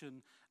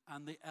tradition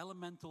and the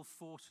elemental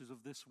forces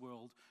of this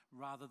world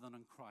rather than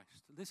on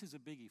Christ. This is a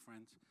biggie,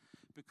 friends,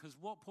 because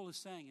what Paul is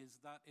saying is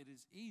that it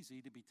is easy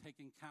to be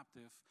taken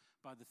captive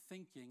by the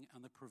thinking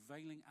and the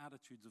prevailing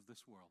attitudes of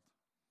this world.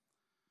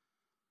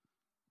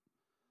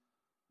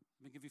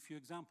 Let me give you a few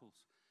examples.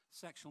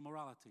 Sexual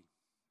morality.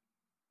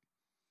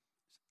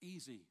 It's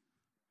easy.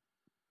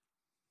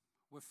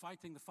 We're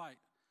fighting the fight.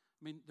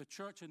 I mean, the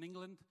church in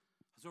England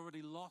has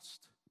already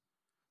lost.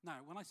 Now,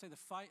 when I say the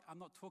fight, I'm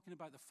not talking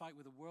about the fight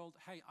with the world.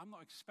 Hey, I'm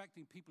not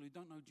expecting people who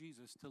don't know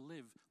Jesus to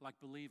live like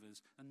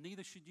believers, and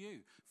neither should you.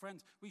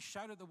 Friends, we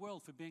shout at the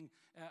world for being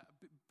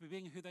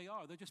who they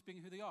are. They're just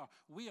being who they are.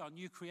 We are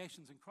new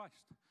creations in Christ.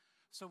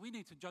 So we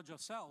need to judge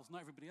ourselves, not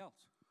everybody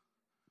else.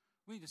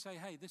 We need to say,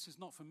 hey, this is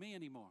not for me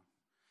anymore.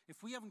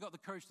 If we haven't got the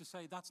courage to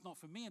say that's not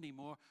for me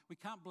anymore, we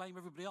can't blame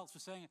everybody else for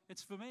saying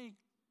it's for me.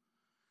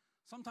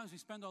 Sometimes we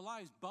spend our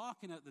lives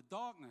barking at the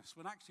darkness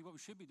when actually what we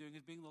should be doing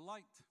is being the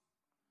light.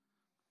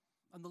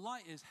 And the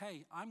light is,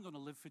 hey, I'm going to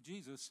live for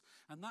Jesus,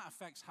 and that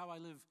affects how I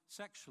live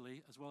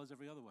sexually as well as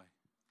every other way.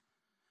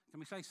 Can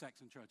we say sex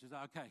in church? Is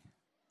that okay?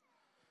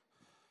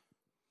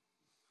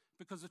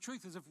 Because the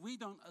truth is, if we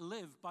don't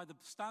live by the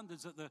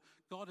standards that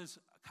God has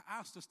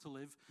asked us to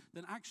live,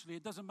 then actually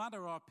it doesn't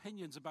matter our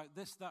opinions about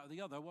this, that, or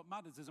the other. What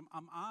matters is,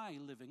 am I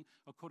living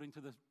according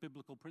to the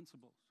biblical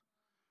principles?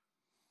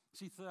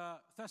 See,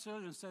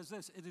 Thessalonians says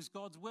this, it is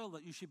God's will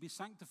that you should be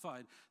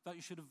sanctified, that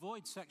you should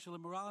avoid sexual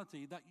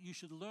immorality, that you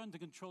should learn to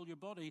control your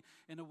body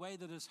in a way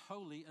that is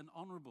holy and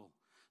honorable,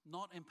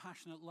 not in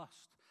passionate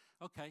lust.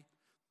 Okay,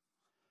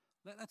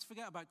 let's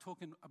forget about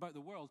talking about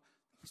the world.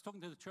 He's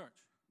talking to the church.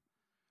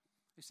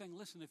 He's saying,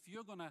 listen, if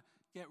you're going to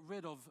get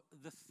rid of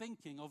the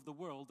thinking of the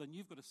world, then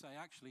you've got to say,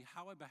 actually,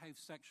 how I behave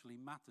sexually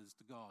matters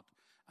to God,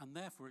 and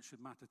therefore it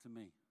should matter to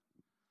me.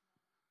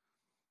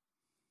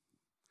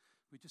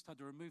 We just had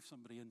to remove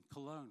somebody in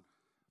Cologne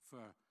who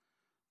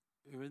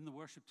were in the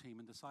worship team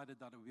and decided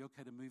that it would be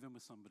okay to move in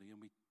with somebody.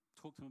 And we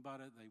talked to them about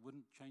it. They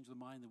wouldn't change their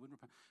mind. They wouldn't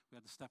repent. We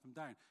had to step them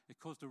down. It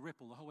caused a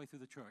ripple the whole way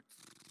through the church.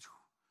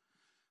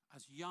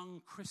 As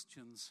young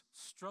Christians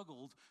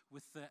struggled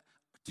with the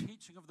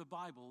teaching of the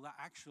Bible that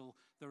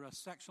there are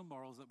sexual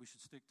morals that we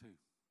should stick to.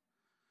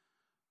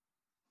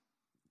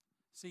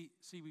 See,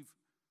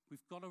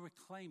 we've got to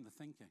reclaim the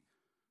thinking.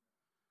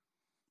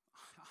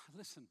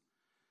 Listen,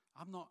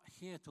 I'm not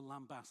here to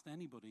lambast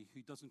anybody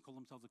who doesn't call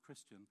themselves a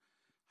Christian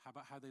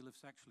about how they live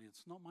sexually.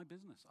 It's not my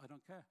business. I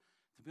don't care.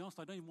 To be honest,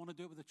 I don't even want to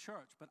do it with the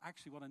church, but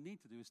actually what I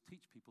need to do is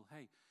teach people,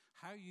 hey,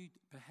 how you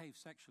behave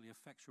sexually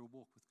affects your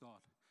walk with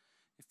God.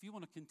 If you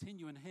want to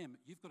continue in him,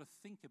 you've got to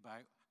think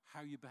about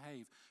how you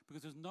behave,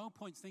 because there's no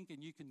point thinking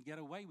you can get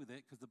away with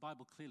it, because the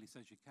Bible clearly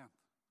says you can't.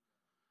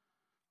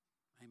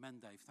 Amen,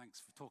 Dave.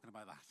 Thanks for talking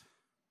about that.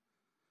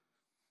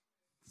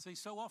 See,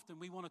 so often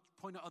we want to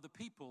point at other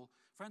people.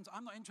 Friends,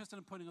 I'm not interested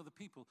in pointing at other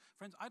people.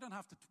 Friends, I don't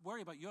have to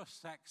worry about your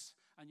sex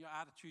and your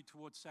attitude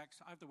towards sex.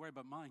 I have to worry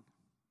about mine.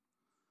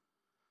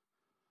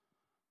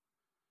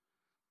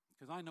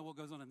 Because I know what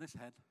goes on in this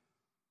head.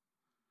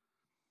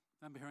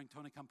 I remember hearing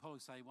Tony Campolo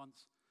say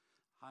once,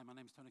 hi, my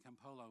name's Tony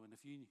Campolo, and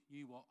if you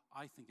knew what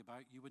I think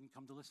about, you wouldn't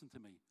come to listen to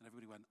me. And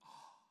everybody went,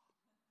 oh.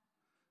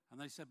 And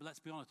they said, but let's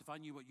be honest, if I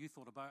knew what you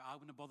thought about, I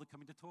wouldn't have bothered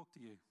coming to talk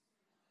to you.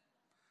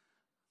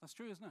 That's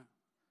true, isn't it?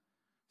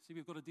 See,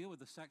 we've got to deal with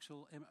the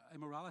sexual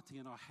immorality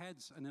in our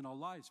heads and in our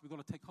lives. We've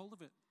got to take hold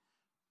of it.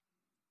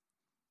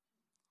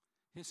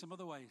 Here's some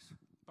other ways,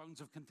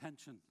 bones of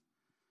contention.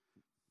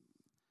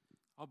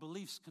 Our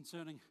beliefs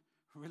concerning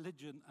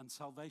religion and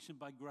salvation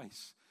by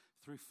grace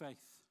through faith.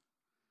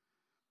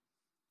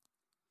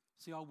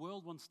 See, our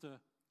world wants to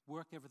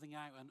work everything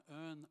out and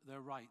earn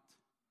their right.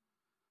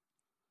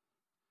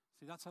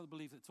 See, that's how they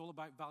believe. It's all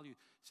about value.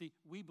 See,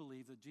 we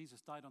believe that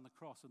Jesus died on the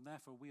cross, and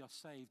therefore we are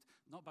saved,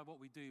 not by what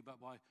we do,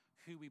 but by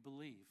who we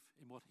believe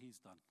in what he's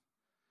done.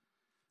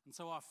 And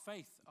so our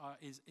faith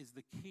is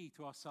the key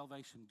to our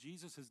salvation.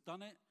 Jesus has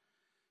done it,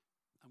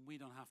 and we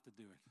don't have to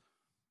do it.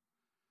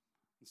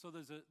 And so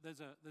there's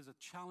a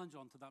challenge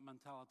onto that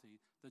mentality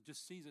that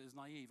just sees it as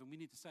naive. And we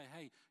need to say,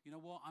 hey, you know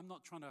what? I'm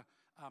not trying to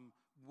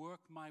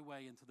work my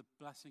way into the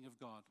blessing of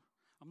God.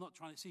 I'm not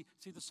trying to see,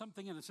 there's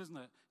something in this, isn't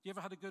it? You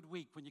ever had a good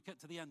week when you get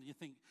to the end and you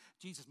think,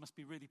 Jesus must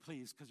be really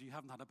pleased because you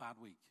haven't had a bad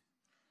week?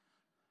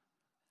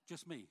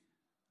 Just me.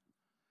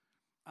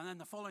 And then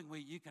the following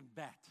week, you can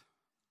bet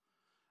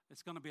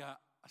it's going to be a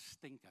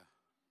stinker.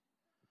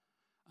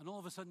 And all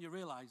of a sudden you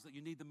realize that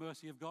you need the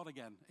mercy of God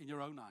again in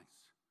your own eyes.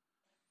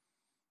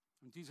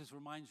 And Jesus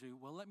reminds you,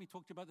 well, let me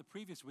talk to you about the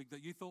previous week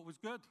that you thought was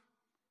good.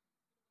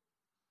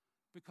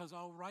 Because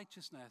our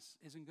righteousness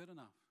isn't good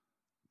enough.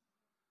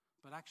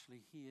 But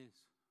actually, he is.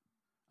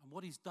 And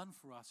what he's done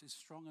for us is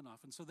strong enough.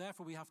 And so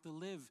therefore, we have to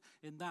live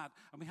in that.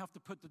 And we have to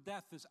put to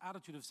death this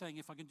attitude of saying,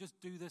 if I can just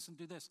do this and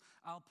do this,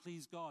 I'll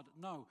please God.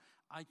 No,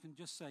 I can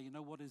just say, you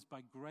know what is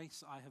by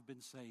grace I have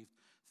been saved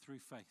through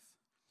faith.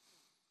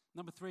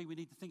 Number 3, we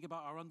need to think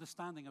about our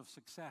understanding of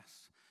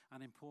success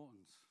and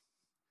importance.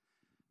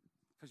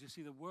 Because you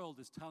see, the world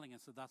is telling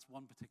us that that's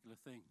one particular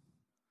thing.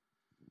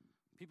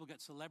 People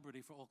get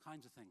celebrity for all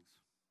kinds of things.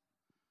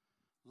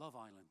 Love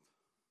Island.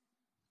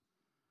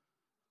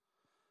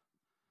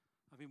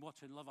 I've been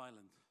watching Love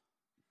Island.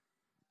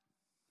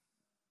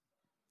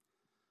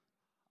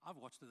 I've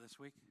watched it this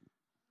week.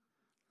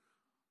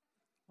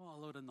 What a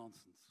load of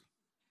nonsense.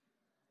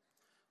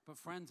 But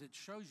friends, it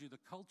shows you the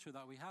culture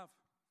that we have.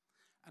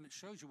 And it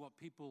shows you what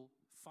people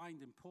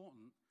find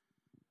important.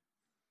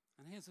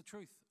 And here's the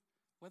truth.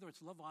 Whether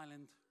it's Love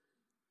Island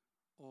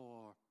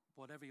or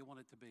whatever you want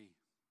it to be,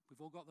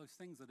 we've all got those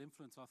things that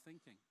influence our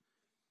thinking.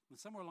 And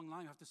somewhere along the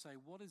line, you have to say,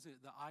 what is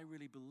it that I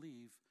really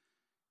believe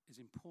is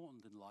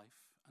important in life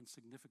and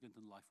significant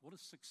in life? What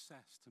is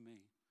success to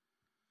me?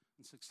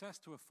 And success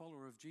to a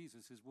follower of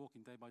Jesus is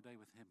walking day by day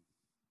with him.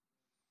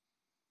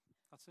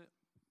 That's it.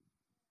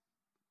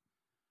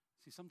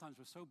 See, sometimes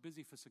we're so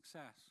busy for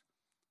success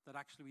that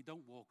actually we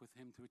don't walk with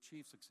him to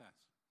achieve success.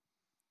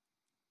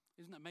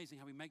 Isn't it amazing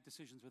how we make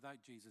decisions without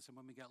Jesus, and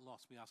when we get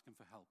lost, we ask him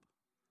for help?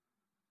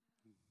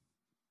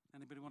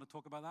 Anybody want to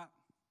talk about that?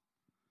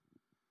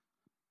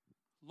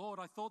 Lord,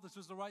 I thought this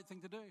was the right thing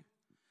to do.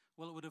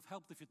 Well, it would have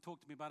helped if you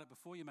talked to me about it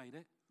before you made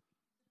it.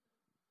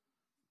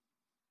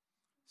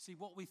 See,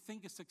 what we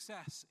think is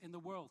success in the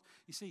world.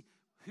 You see,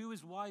 who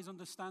is wise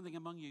understanding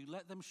among you?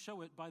 Let them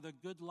show it by their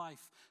good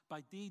life,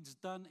 by deeds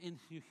done in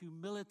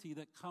humility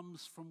that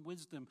comes from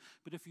wisdom.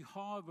 But if you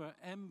harbor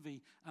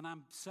envy and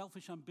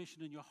selfish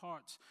ambition in your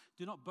hearts,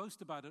 do not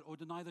boast about it or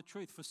deny the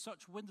truth. For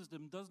such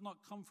wisdom does not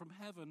come from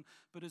heaven,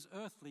 but is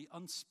earthly,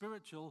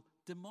 unspiritual,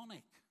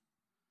 demonic.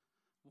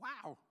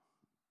 Wow.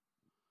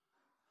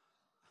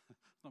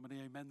 Not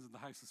many amens in the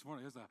house this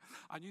morning, is there?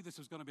 I knew this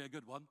was going to be a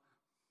good one.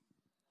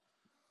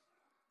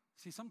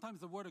 See, sometimes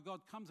the word of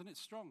God comes and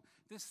it's strong.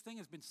 This thing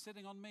has been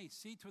sitting on me.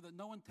 See to it that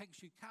no one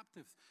takes you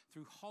captive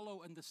through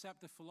hollow and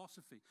deceptive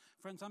philosophy.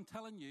 Friends, I'm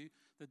telling you,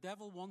 the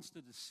devil wants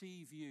to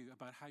deceive you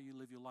about how you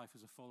live your life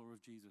as a follower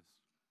of Jesus.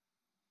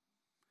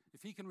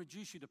 If he can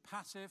reduce you to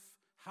passive,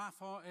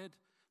 half-hearted,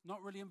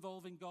 not really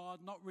involving God,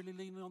 not really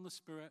leaning on the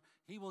Spirit,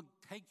 he will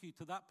take you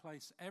to that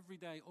place every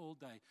day, all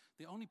day.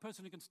 The only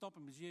person who can stop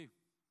him is you.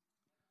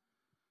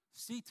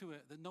 See to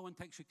it that no one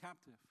takes you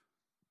captive.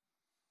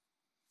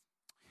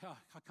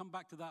 I come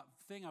back to that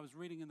thing I was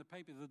reading in the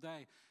paper the other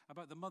day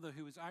about the mother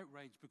who was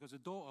outraged because her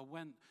daughter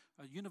went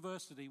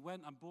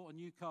and bought a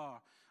new car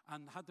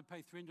and had to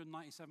pay £397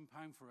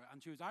 for it.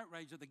 And she was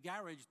outraged that the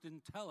garage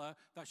didn't tell her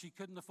that she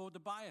couldn't afford to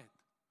buy it.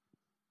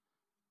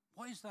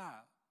 What is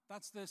that?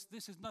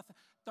 This is nothing.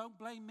 Don't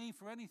blame me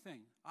for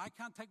anything. I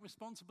can't take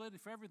responsibility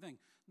for everything.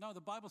 No,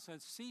 the Bible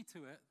says, see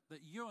to it that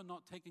you're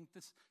not taking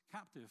this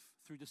captive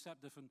through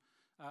deceptive and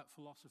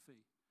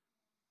philosophy.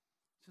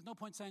 There's no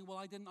point saying, well,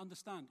 I didn't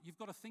understand. You've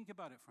got to think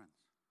about it, friends.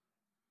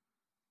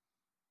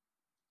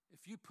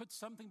 If you put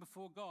something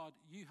before God,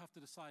 you have to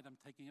decide, I'm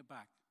taking it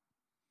back.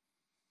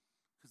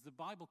 Because the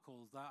Bible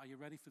calls that, are you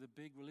ready for the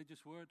big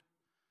religious word?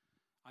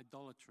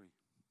 Idolatry.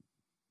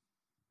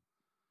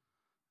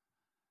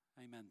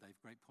 Amen, Dave.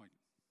 Great point.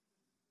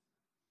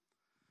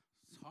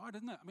 It's hard,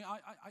 isn't it? I mean,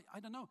 I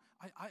don't know.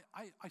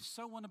 I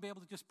so want to be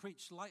able to just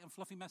preach light and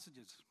fluffy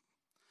messages.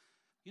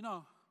 You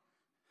know,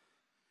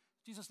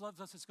 Jesus loves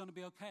us, it's going to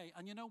be okay.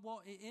 And you know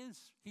what? It is.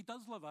 He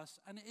does love us,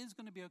 and it is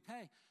going to be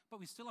okay. But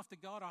we still have to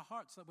guard our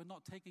hearts that we're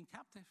not taken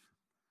captive.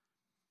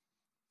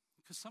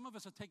 Because some of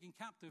us are taken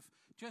captive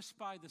just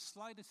by the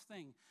slightest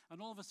thing, and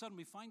all of a sudden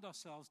we find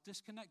ourselves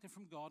disconnected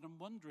from God and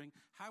wondering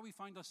how we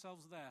find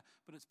ourselves there.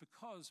 But it's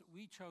because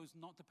we chose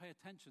not to pay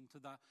attention to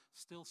that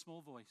still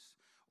small voice,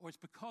 or it's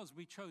because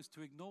we chose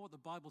to ignore what the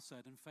Bible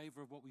said in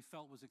favor of what we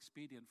felt was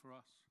expedient for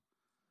us.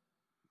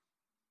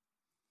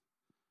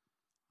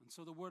 And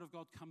so the word of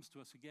God comes to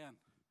us again.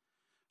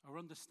 Our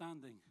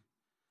understanding.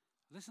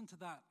 Listen to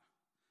that.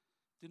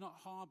 Do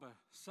not harbor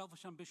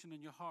selfish ambition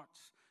in your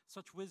hearts.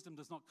 Such wisdom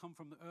does not come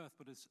from the earth,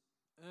 but is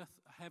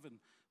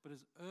heaven, but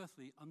is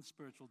earthly,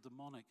 unspiritual,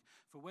 demonic.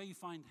 For where you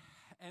find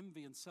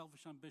envy and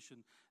selfish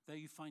ambition, there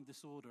you find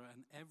disorder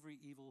and every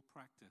evil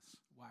practice.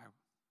 Wow.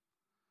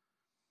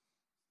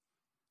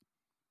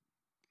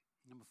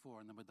 Number 4,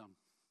 and then we're done.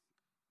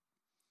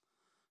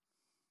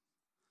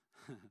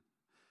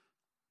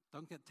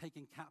 Don't get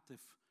taken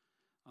captive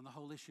on the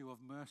whole issue of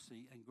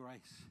mercy and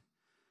grace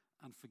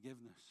and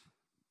forgiveness.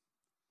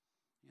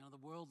 You know, the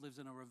world lives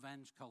in a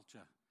revenge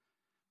culture.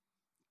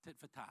 Tit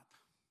for tat.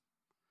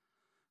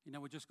 You know,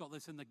 we just got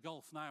this in the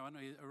Gulf now, haven't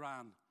we?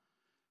 Iran.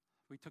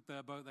 We took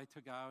their boat, they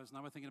took ours.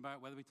 Now we're thinking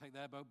about whether we take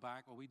their boat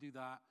back or we do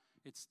that.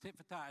 It's tit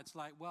for tat. It's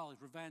like, well,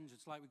 it's revenge.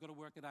 It's like we've got to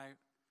work it out.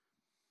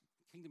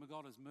 The kingdom of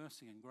God is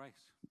mercy and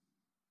grace.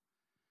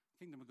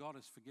 The kingdom of God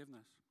is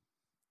forgiveness.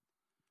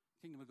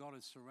 The kingdom of God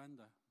is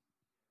surrender.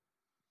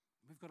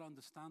 We've got to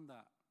understand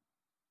that.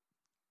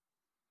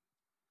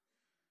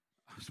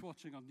 I was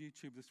watching on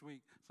YouTube this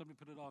week, somebody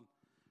put it on,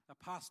 a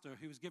pastor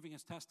who was giving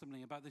his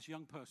testimony about this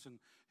young person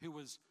who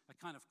was a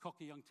kind of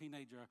cocky young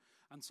teenager.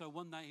 And so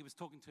one night he was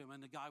talking to him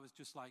and the guy was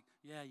just like,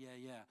 yeah.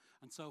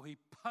 And so he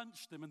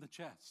punched him in the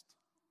chest.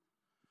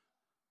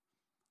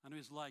 And he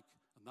was like,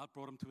 and that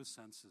brought him to his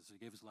senses. He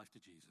gave his life to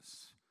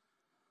Jesus.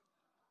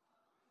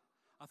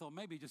 I thought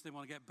maybe he just didn't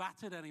want to get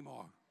battered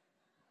anymore.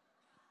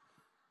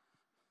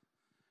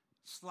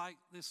 It's like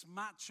this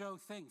macho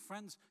thing.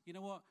 Friends, you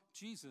know what?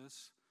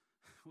 Jesus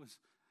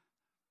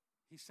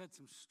he said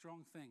some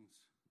strong things.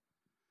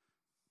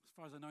 As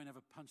far as I know, he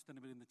never punched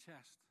anybody in the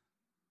chest.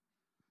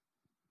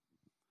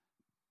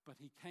 But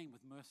he came with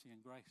mercy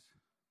and grace.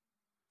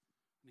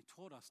 And he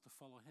taught us to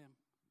follow him.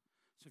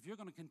 So if you're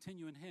going to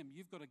continue in him,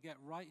 you've got to get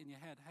right in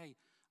your head, hey,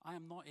 I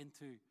am not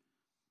into,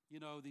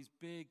 these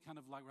big kind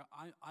of like,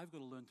 I've got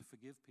to learn to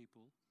forgive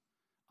people.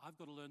 I've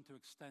got to learn to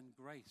extend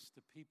grace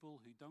to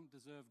people who don't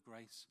deserve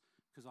grace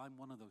because I'm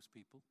one of those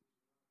people.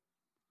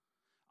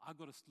 I've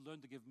got to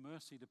learn to give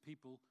mercy to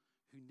people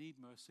who need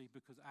mercy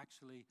because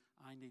actually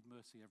I need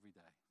mercy every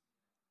day.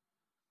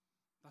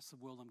 That's the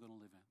world I'm going to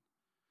live in.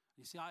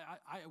 You see,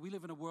 we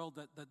live in a world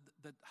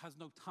that has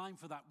no time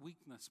for that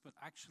weakness, but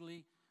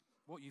actually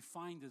what you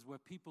find is where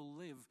people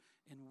live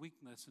in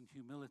weakness and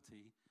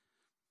humility,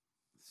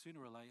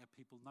 sooner or later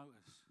people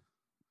notice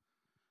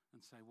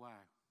and say,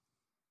 wow.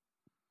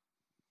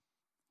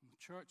 And the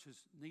church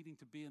is needing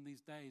to be in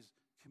these days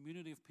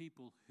community of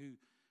people who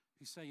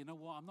say, you know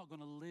what, I'm not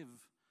going to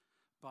live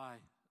by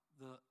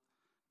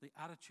the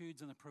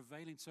attitudes and the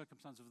prevailing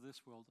circumstances of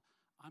this world.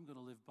 I'm going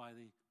to live by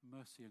the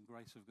mercy and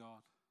grace of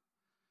God.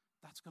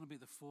 That's going to be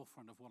the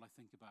forefront of what I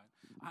think about.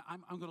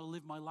 I'm going to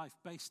live my life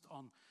based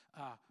on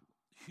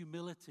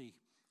humility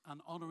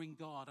and honoring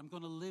God. I'm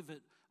going to live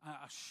it,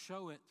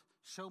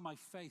 show my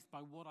faith by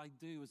what I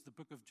do, as the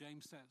book of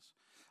James says.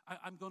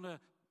 I'm going to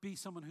be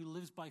someone who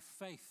lives by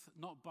faith,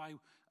 not by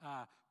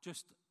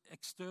just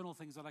external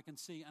things that I can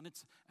see. And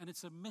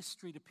it's a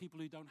mystery to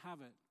people who don't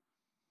have it.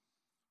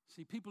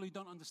 See, people who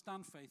don't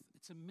understand faith,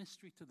 it's a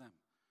mystery to them.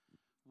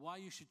 Why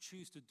you should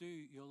choose to do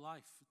your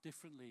life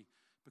differently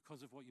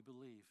because of what you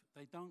believe.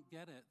 They don't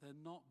get it. They're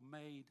not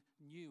made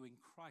new in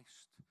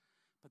Christ.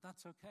 But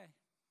that's okay.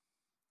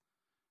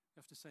 You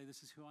have to say,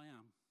 this is who I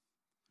am.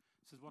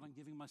 This is what I'm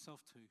giving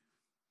myself to.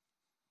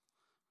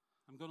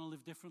 I'm going to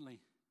live differently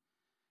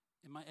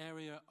in my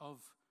area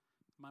of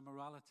my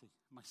morality,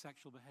 my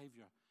sexual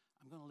behavior.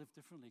 I'm going to live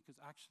differently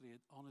because actually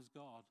it honors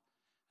God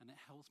and it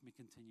helps me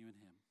continue in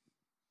him.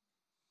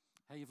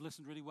 Hey, you've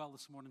listened really well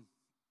this morning.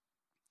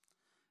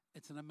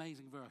 It's an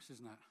amazing verse,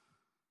 isn't it?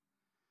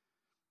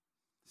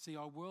 See,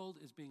 our world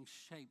is being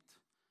shaped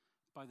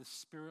by the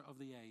spirit of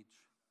the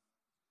age.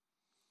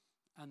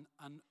 And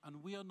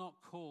we are not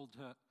called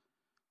to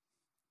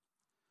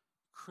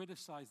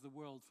criticize the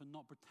world for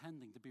not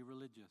pretending to be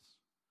religious.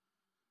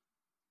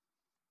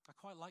 I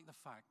quite like the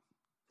fact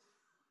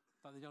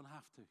that they don't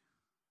have to.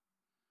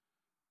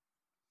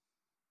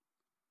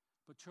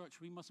 But church,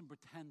 we mustn't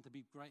pretend to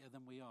be greater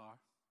than we are.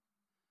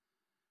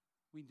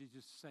 We need to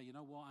just say, you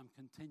know what, I'm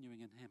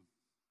continuing in him.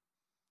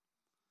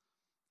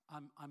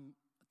 I'm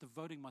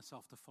devoting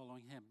myself to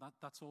following him.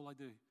 That's all I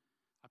do.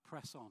 I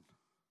press on.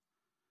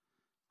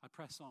 I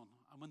press on.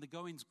 And when the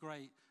going's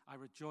great, I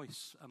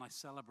rejoice and I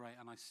celebrate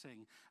and I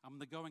sing. And when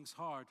the going's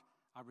hard,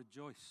 I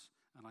rejoice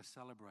and I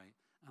celebrate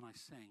and I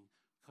sing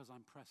because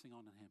I'm pressing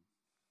on in him.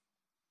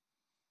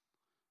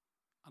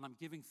 And I'm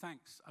giving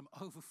thanks. I'm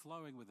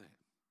overflowing with it.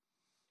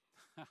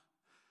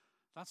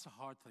 That's a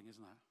hard thing,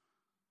 isn't it?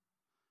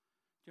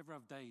 Do you ever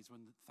have days when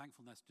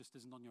thankfulness just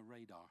isn't on your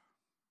radar?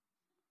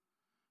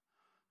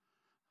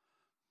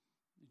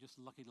 just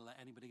lucky to let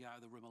anybody get out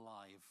of the room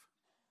alive.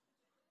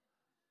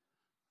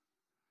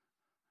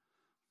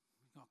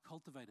 You've got to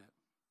cultivate it.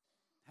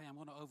 Hey, I'm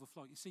going to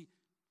overflow. You see,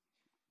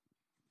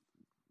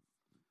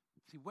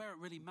 where it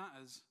really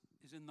matters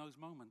is in those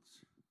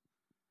moments.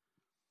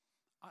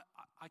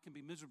 I can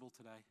be miserable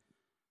today.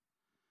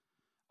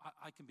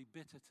 I can be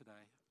bitter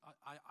today.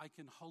 I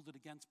can hold it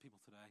against people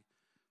today.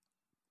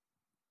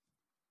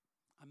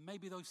 And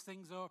maybe those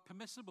things are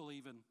permissible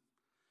even,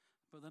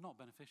 but they're not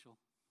beneficial.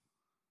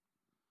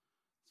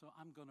 So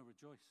I'm going to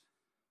rejoice.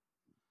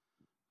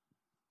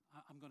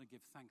 I'm going to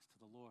give thanks to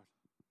the Lord.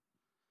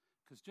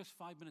 Because just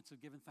 5 minutes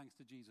of giving thanks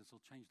to Jesus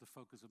will change the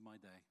focus of my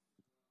day.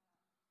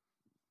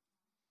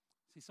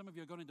 See, some of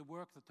you are going into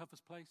work, the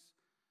toughest place.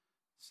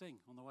 Sing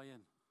on the way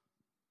in.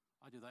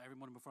 I do that every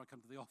morning before I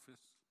come to the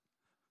office.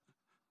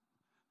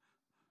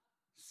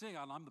 Sing,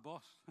 and I'm the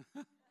boss.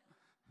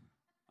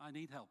 I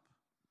need help.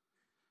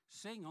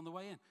 Sing on the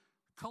way in.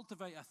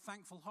 Cultivate a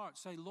thankful heart.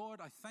 Say, Lord,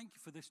 I thank you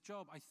for this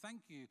job. I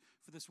thank you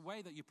for this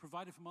way that you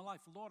provided for my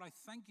life. Lord, I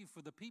thank you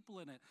for the people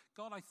in it.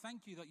 God, I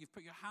thank you that you've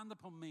put your hand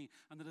upon me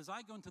and that as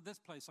I go into this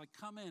place, I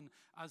come in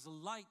as a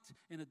light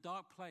in a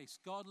dark place.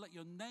 God, let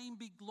your name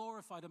be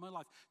glorified in my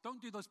life.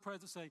 Don't do those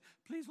prayers that say,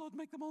 please, Lord,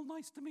 make them all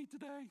nice to me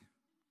today.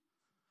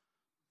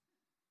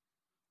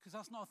 Because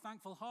that's not a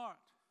thankful heart.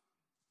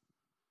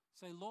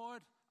 Say,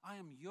 Lord, I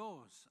am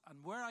yours.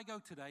 And where I go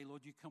today,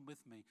 Lord, you come with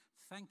me.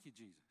 Thank you,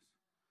 Jesus.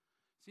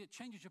 See, it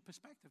changes your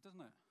perspective, doesn't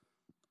it?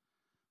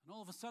 And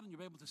all of a sudden,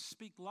 you're able to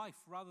speak life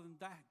rather than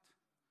doubt.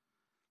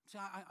 See,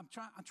 I'm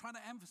trying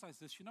to emphasize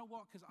this. You know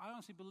what? Because I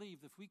honestly believe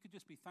that if we could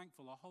just be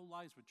thankful, our whole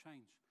lives would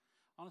change.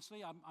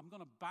 Honestly, I'm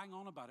going to bang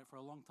on about it for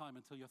a long time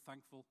until you're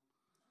thankful.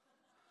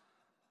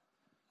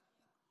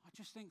 I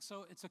just think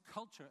so. It's a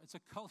culture. It's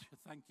a culture.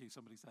 Thank you,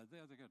 somebody said.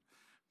 They're good.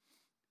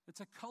 It's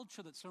a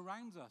culture that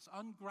surrounds us.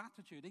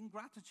 Ingratitude,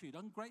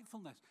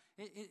 ungratefulness.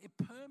 It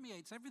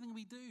permeates everything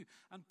we do.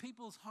 And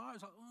people's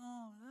hearts are like,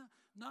 oh,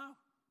 no.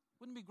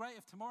 Wouldn't it be great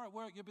if tomorrow at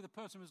work you'd be the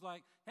person who's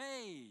like,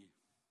 hey.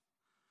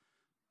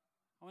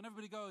 And when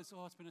everybody goes,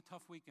 oh, it's been a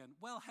tough weekend.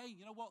 Well, hey,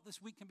 you know what?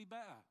 This week can be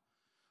better.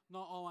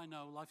 Not, oh, I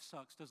know, life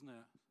sucks, doesn't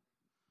it?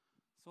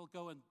 So I'll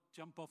go and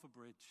jump off a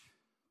bridge.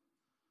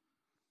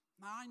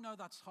 Now, I know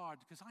that's hard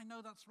because I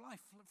know that's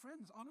life.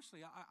 Friends, honestly,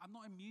 I'm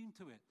not immune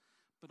to it.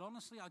 But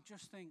honestly, I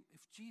just think if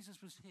Jesus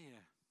was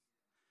here,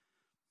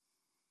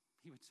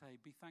 he would say,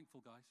 be thankful,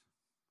 guys.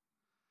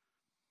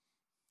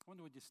 I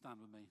wonder would you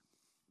stand with me?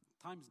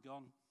 Time's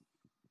gone.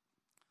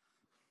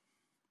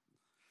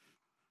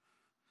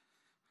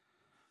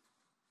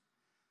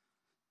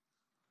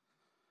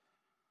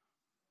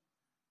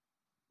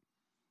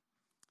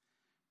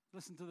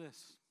 Listen to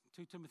this,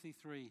 2 Timothy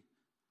 3.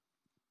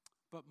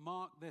 But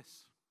mark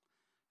this,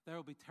 there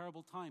will be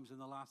terrible times in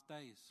the last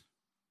days.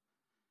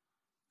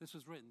 This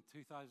was written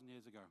 2,000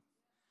 years ago.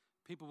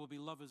 People will be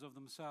lovers of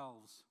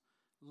themselves,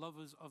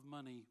 lovers of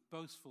money,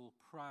 boastful,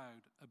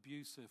 proud,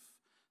 abusive,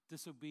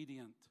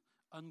 disobedient,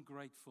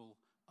 ungrateful,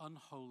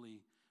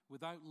 unholy,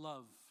 without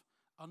love,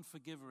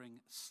 unforgiving,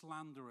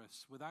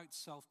 slanderous, without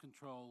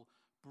self-control,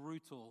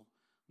 brutal,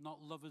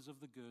 not lovers of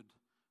the good,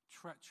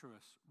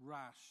 treacherous,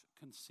 rash,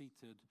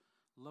 conceited,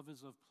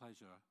 lovers of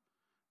pleasure,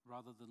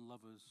 rather than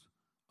lovers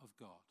of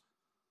God.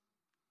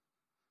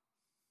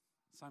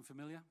 Sound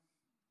familiar?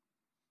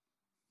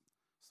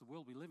 It's the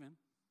world we live in.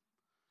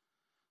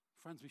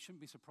 Friends, we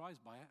shouldn't be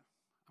surprised by it,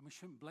 and we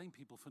shouldn't blame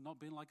people for not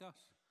being like us.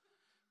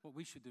 What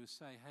we should do is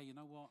say, hey, you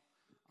know what?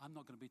 I'm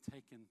not going to be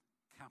taken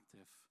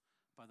captive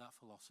by that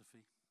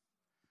philosophy.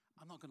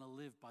 I'm not going to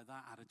live by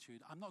that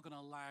attitude. I'm not going to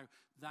allow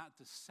that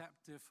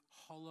deceptive,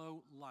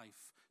 hollow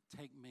life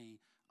take me.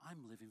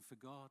 I'm living for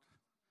God.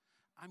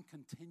 I'm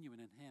continuing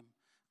in him,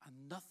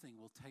 and nothing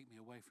will take me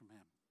away from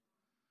him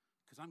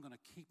because I'm going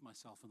to keep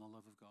myself in the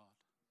love of God.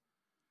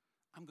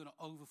 I'm going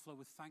to overflow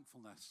with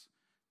thankfulness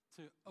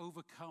to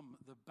overcome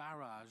the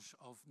barrage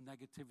of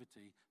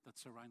negativity that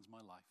surrounds my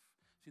life.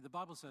 See, the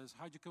Bible says,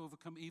 how do you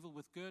overcome evil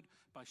with good?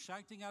 By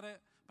shouting at it,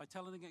 by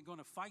telling it, going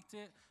to fight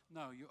it.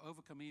 No, you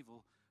overcome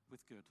evil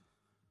with good.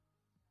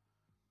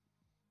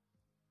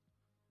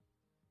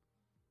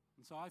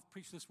 And so I've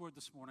preached this word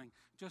this morning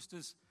just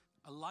as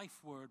a life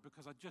word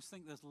because I just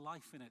think there's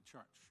life in it,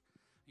 church.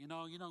 You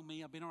know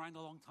me, I've been around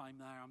a long time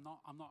now.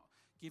 I'm not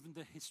given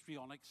to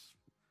histrionics.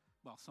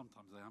 Well,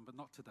 sometimes I am, but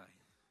not today.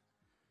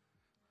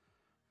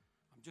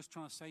 I'm just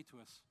trying to say to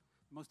us,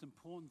 the most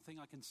important thing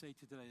I can say to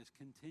you today is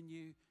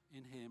continue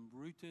in him,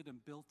 rooted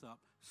and built up,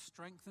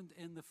 strengthened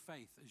in the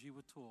faith as you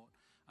were taught,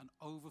 and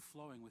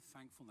overflowing with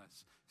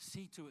thankfulness.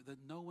 See to it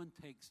that no one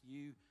takes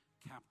you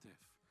captive.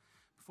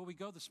 Before we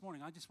go this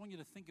morning, I just want you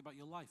to think about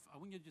your life. I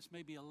want you to just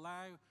maybe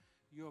allow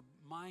your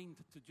mind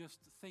to just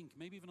think,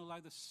 maybe even allow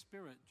the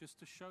Spirit just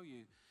to show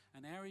you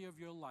an area of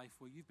your life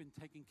where you've been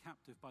taken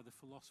captive by the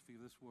philosophy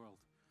of this world,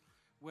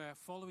 where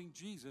following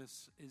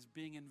Jesus is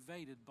being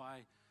invaded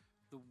by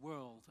the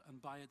world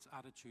and by its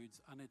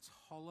attitudes, and it's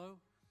hollow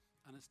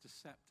and it's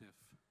deceptive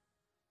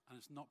and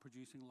it's not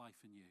producing life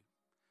in you.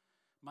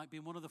 Might be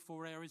in one of the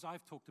 4 areas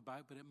I've talked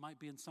about, but it might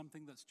be in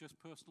something that's just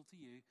personal to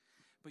you.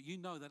 but you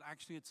know that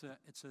actually it's a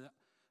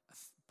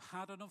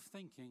pattern of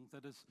thinking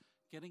that is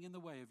getting in the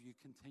way of you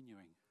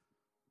continuing.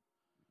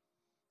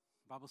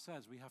 The Bible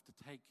says we have to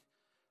take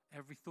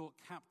every thought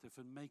captive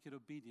and make it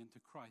obedient to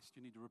Christ.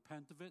 You need to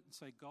repent of it and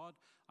say, God,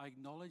 I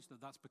acknowledge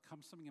that that's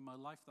become something in my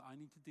life that I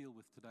need to deal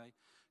with today,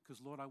 because,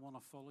 Lord, I want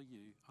to follow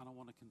you and I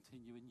want to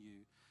continue in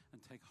you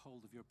and take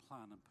hold of your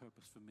plan and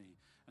purpose for me.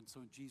 And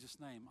so in Jesus'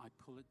 name, I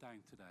pull it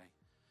down today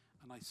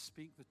and I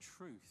speak the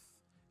truth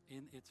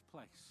in its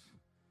place,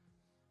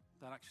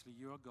 that actually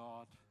you are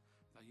God,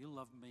 that you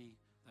love me,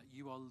 that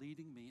you are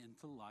leading me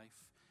into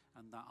life,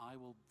 and that I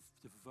will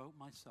devote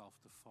myself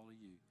to follow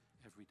you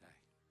every day.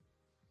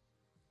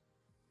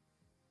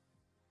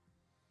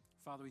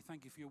 Father, we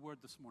thank you for your word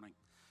this morning.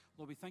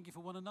 Lord, we thank you for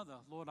one another.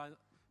 Lord,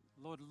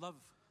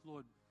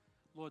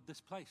 Lord,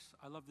 this place.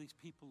 I love these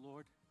people,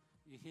 Lord.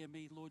 You hear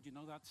me, Lord, you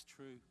know that's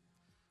true.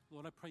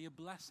 Lord, I pray your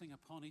blessing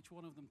upon each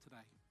one of them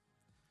today.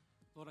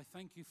 Lord, I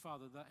thank you,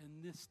 Father, that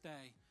in this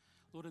day,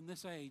 Lord, in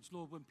this age,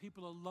 Lord, when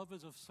people are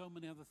lovers of so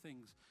many other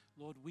things,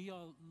 Lord, we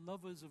are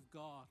lovers of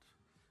God.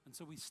 And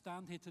so we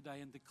stand here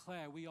today and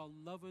declare we are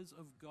lovers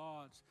of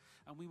God,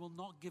 and we will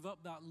not give up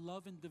that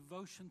love and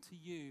devotion to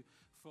you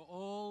for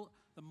all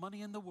the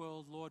money in the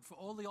world, Lord, for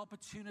all the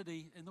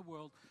opportunity in the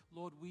world.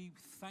 Lord, we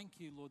thank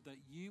you, Lord, that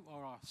you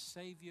are our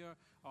Savior,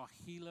 our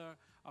healer,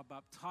 our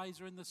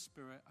baptizer in the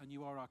Spirit, and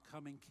you are our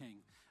coming King.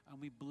 And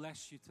we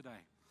bless you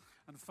today.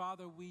 And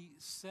Father, we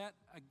set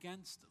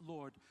against,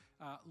 Lord,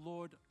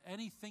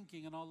 any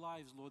thinking in our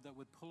lives, Lord, that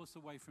would pull us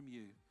away from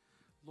you.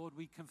 Lord,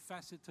 we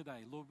confess it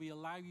today. Lord, we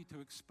allow you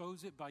to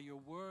expose it by your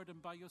word and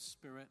by your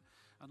Spirit.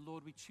 And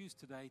Lord, we choose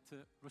today to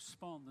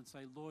respond and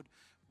say, Lord,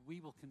 we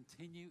will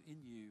continue in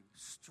you,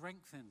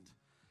 strengthened,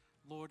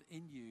 Lord,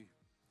 in you,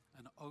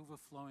 and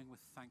overflowing with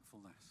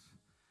thankfulness.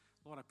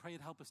 Lord, I pray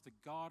you'd help us to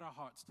guard our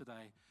hearts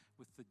today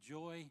with the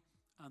joy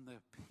and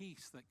the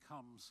peace that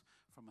comes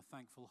from a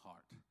thankful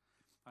heart.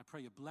 I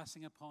pray your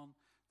blessing upon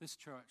this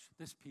church,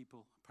 this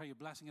people. I pray your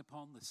blessing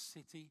upon the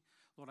city.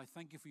 Lord, I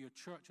thank you for your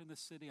church in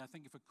this city. I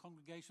thank you for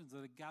congregations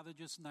that are gathered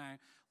just now.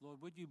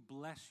 Lord, would you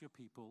bless your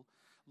people?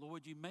 Lord,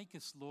 would you make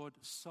us, Lord,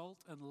 salt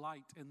and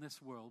light in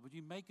this world? Would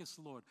you make us,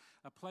 Lord,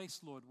 a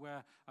place, Lord,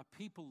 where a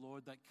people,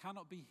 Lord, that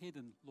cannot be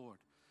hidden, Lord,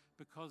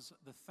 because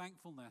the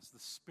thankfulness, the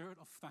spirit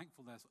of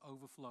thankfulness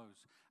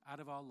overflows out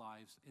of our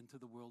lives into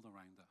the world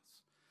around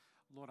us.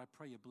 Lord, I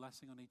pray your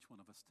blessing on each one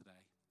of us today.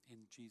 In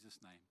Jesus'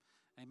 name,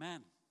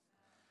 amen.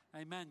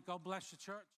 Amen. God bless your church.